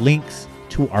provided links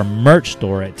to our merch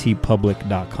store at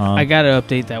tpublic.com. I gotta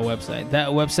update that website. That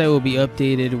website will be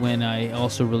updated when I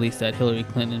also release that Hillary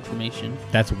Clinton information.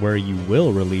 That's where you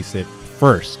will release it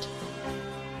first.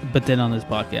 But then on this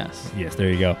podcast. Yes, there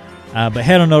you go. But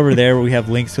head on over there where we have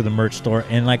links to the merch store.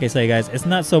 And like I say, guys, it's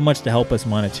not so much to help us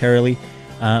monetarily,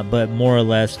 but more or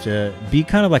less to be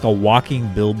kind of like a walking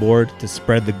billboard to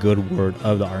spread the good word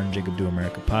of the Art and Jacob Do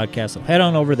America podcast. So head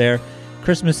on over there.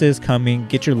 Christmas is coming.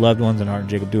 Get your loved ones an Art and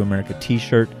Jacob Do America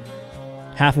t-shirt.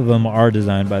 Half of them are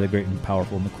designed by the great and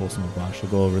powerful Nicole Smith-Bosch. So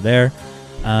go over there.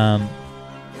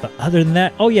 But other than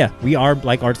that, oh yeah, we are,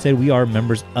 like Art said, we are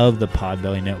members of the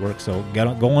Podbelly Network. So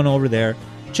go on over there.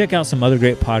 Check out some other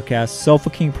great podcasts.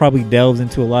 Sofa King probably delves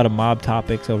into a lot of mob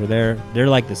topics over there. They're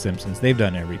like The Simpsons. They've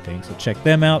done everything. So check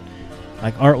them out.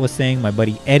 Like Art was saying, my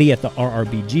buddy Eddie at the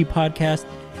RRBG podcast,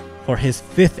 for his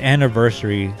 5th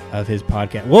anniversary of his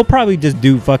podcast. We'll probably just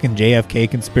do fucking JFK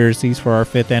conspiracies for our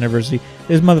 5th anniversary.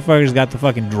 This motherfucker's got the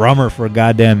fucking drummer for a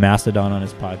goddamn Mastodon on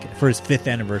his podcast, for his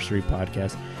 5th anniversary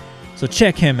podcast. So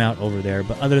check him out over there.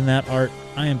 But other than that, Art,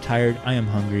 I am tired, I am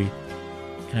hungry,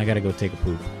 and I gotta go take a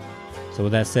poop. So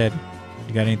with that said,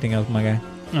 you got anything else, my guy?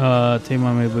 Take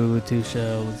my boo to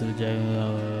show to the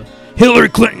jail. Hillary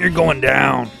Clinton, you're going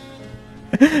down.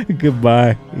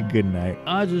 Goodbye. Good night.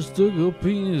 I just took a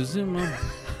penis in my...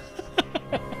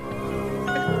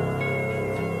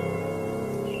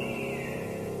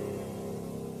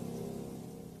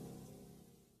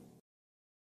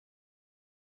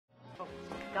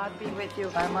 God be with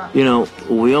you, Mama. You know,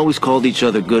 we always called each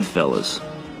other good fellas.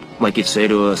 Like you'd say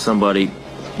to somebody,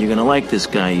 you're gonna like this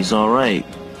guy, he's alright.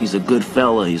 He's a good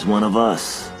fella, he's one of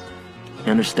us.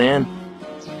 You understand?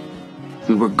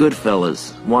 We were good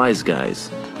fellas, wise guys.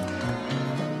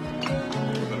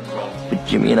 But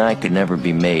Jimmy and I could never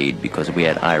be made because we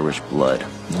had Irish blood.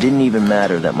 It didn't even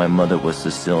matter that my mother was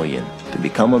Sicilian. To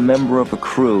become a member of a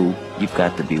crew, you've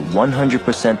got to be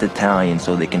 100% Italian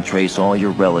so they can trace all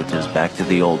your relatives back to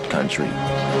the old country.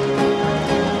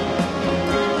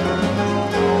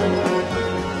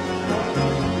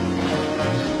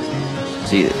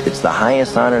 See, it's the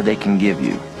highest honor they can give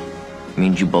you. It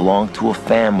means you belong to a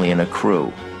family and a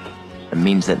crew. It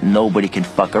means that nobody can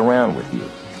fuck around with you.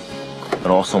 It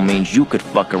also means you could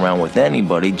fuck around with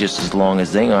anybody just as long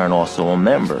as they aren't also a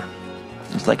member.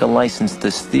 It's like a license to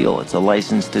steal. It's a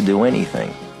license to do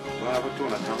anything. All right,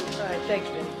 thanks,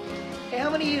 man. Hey, how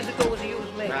many years ago was the U.S.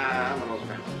 made? I'm an old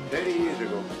man. 30 years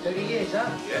ago. 30 years, huh?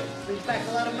 Yeah. Brings back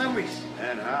a lot of memories.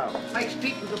 And how? Mike's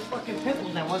Peak was a fucking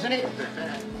pimples then, wasn't it?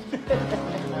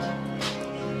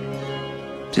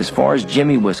 As far as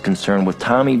Jimmy was concerned, with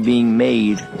Tommy being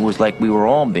made, it was like we were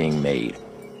all being made.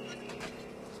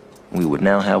 We would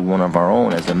now have one of our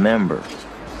own as a member.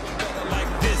 Like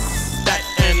this, that,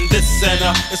 and this, and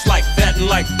it's like that, and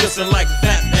like this, and like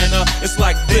that, and it's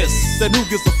like this. Then who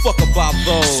gives a fuck about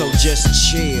those? So just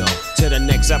chill till the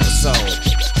next episode.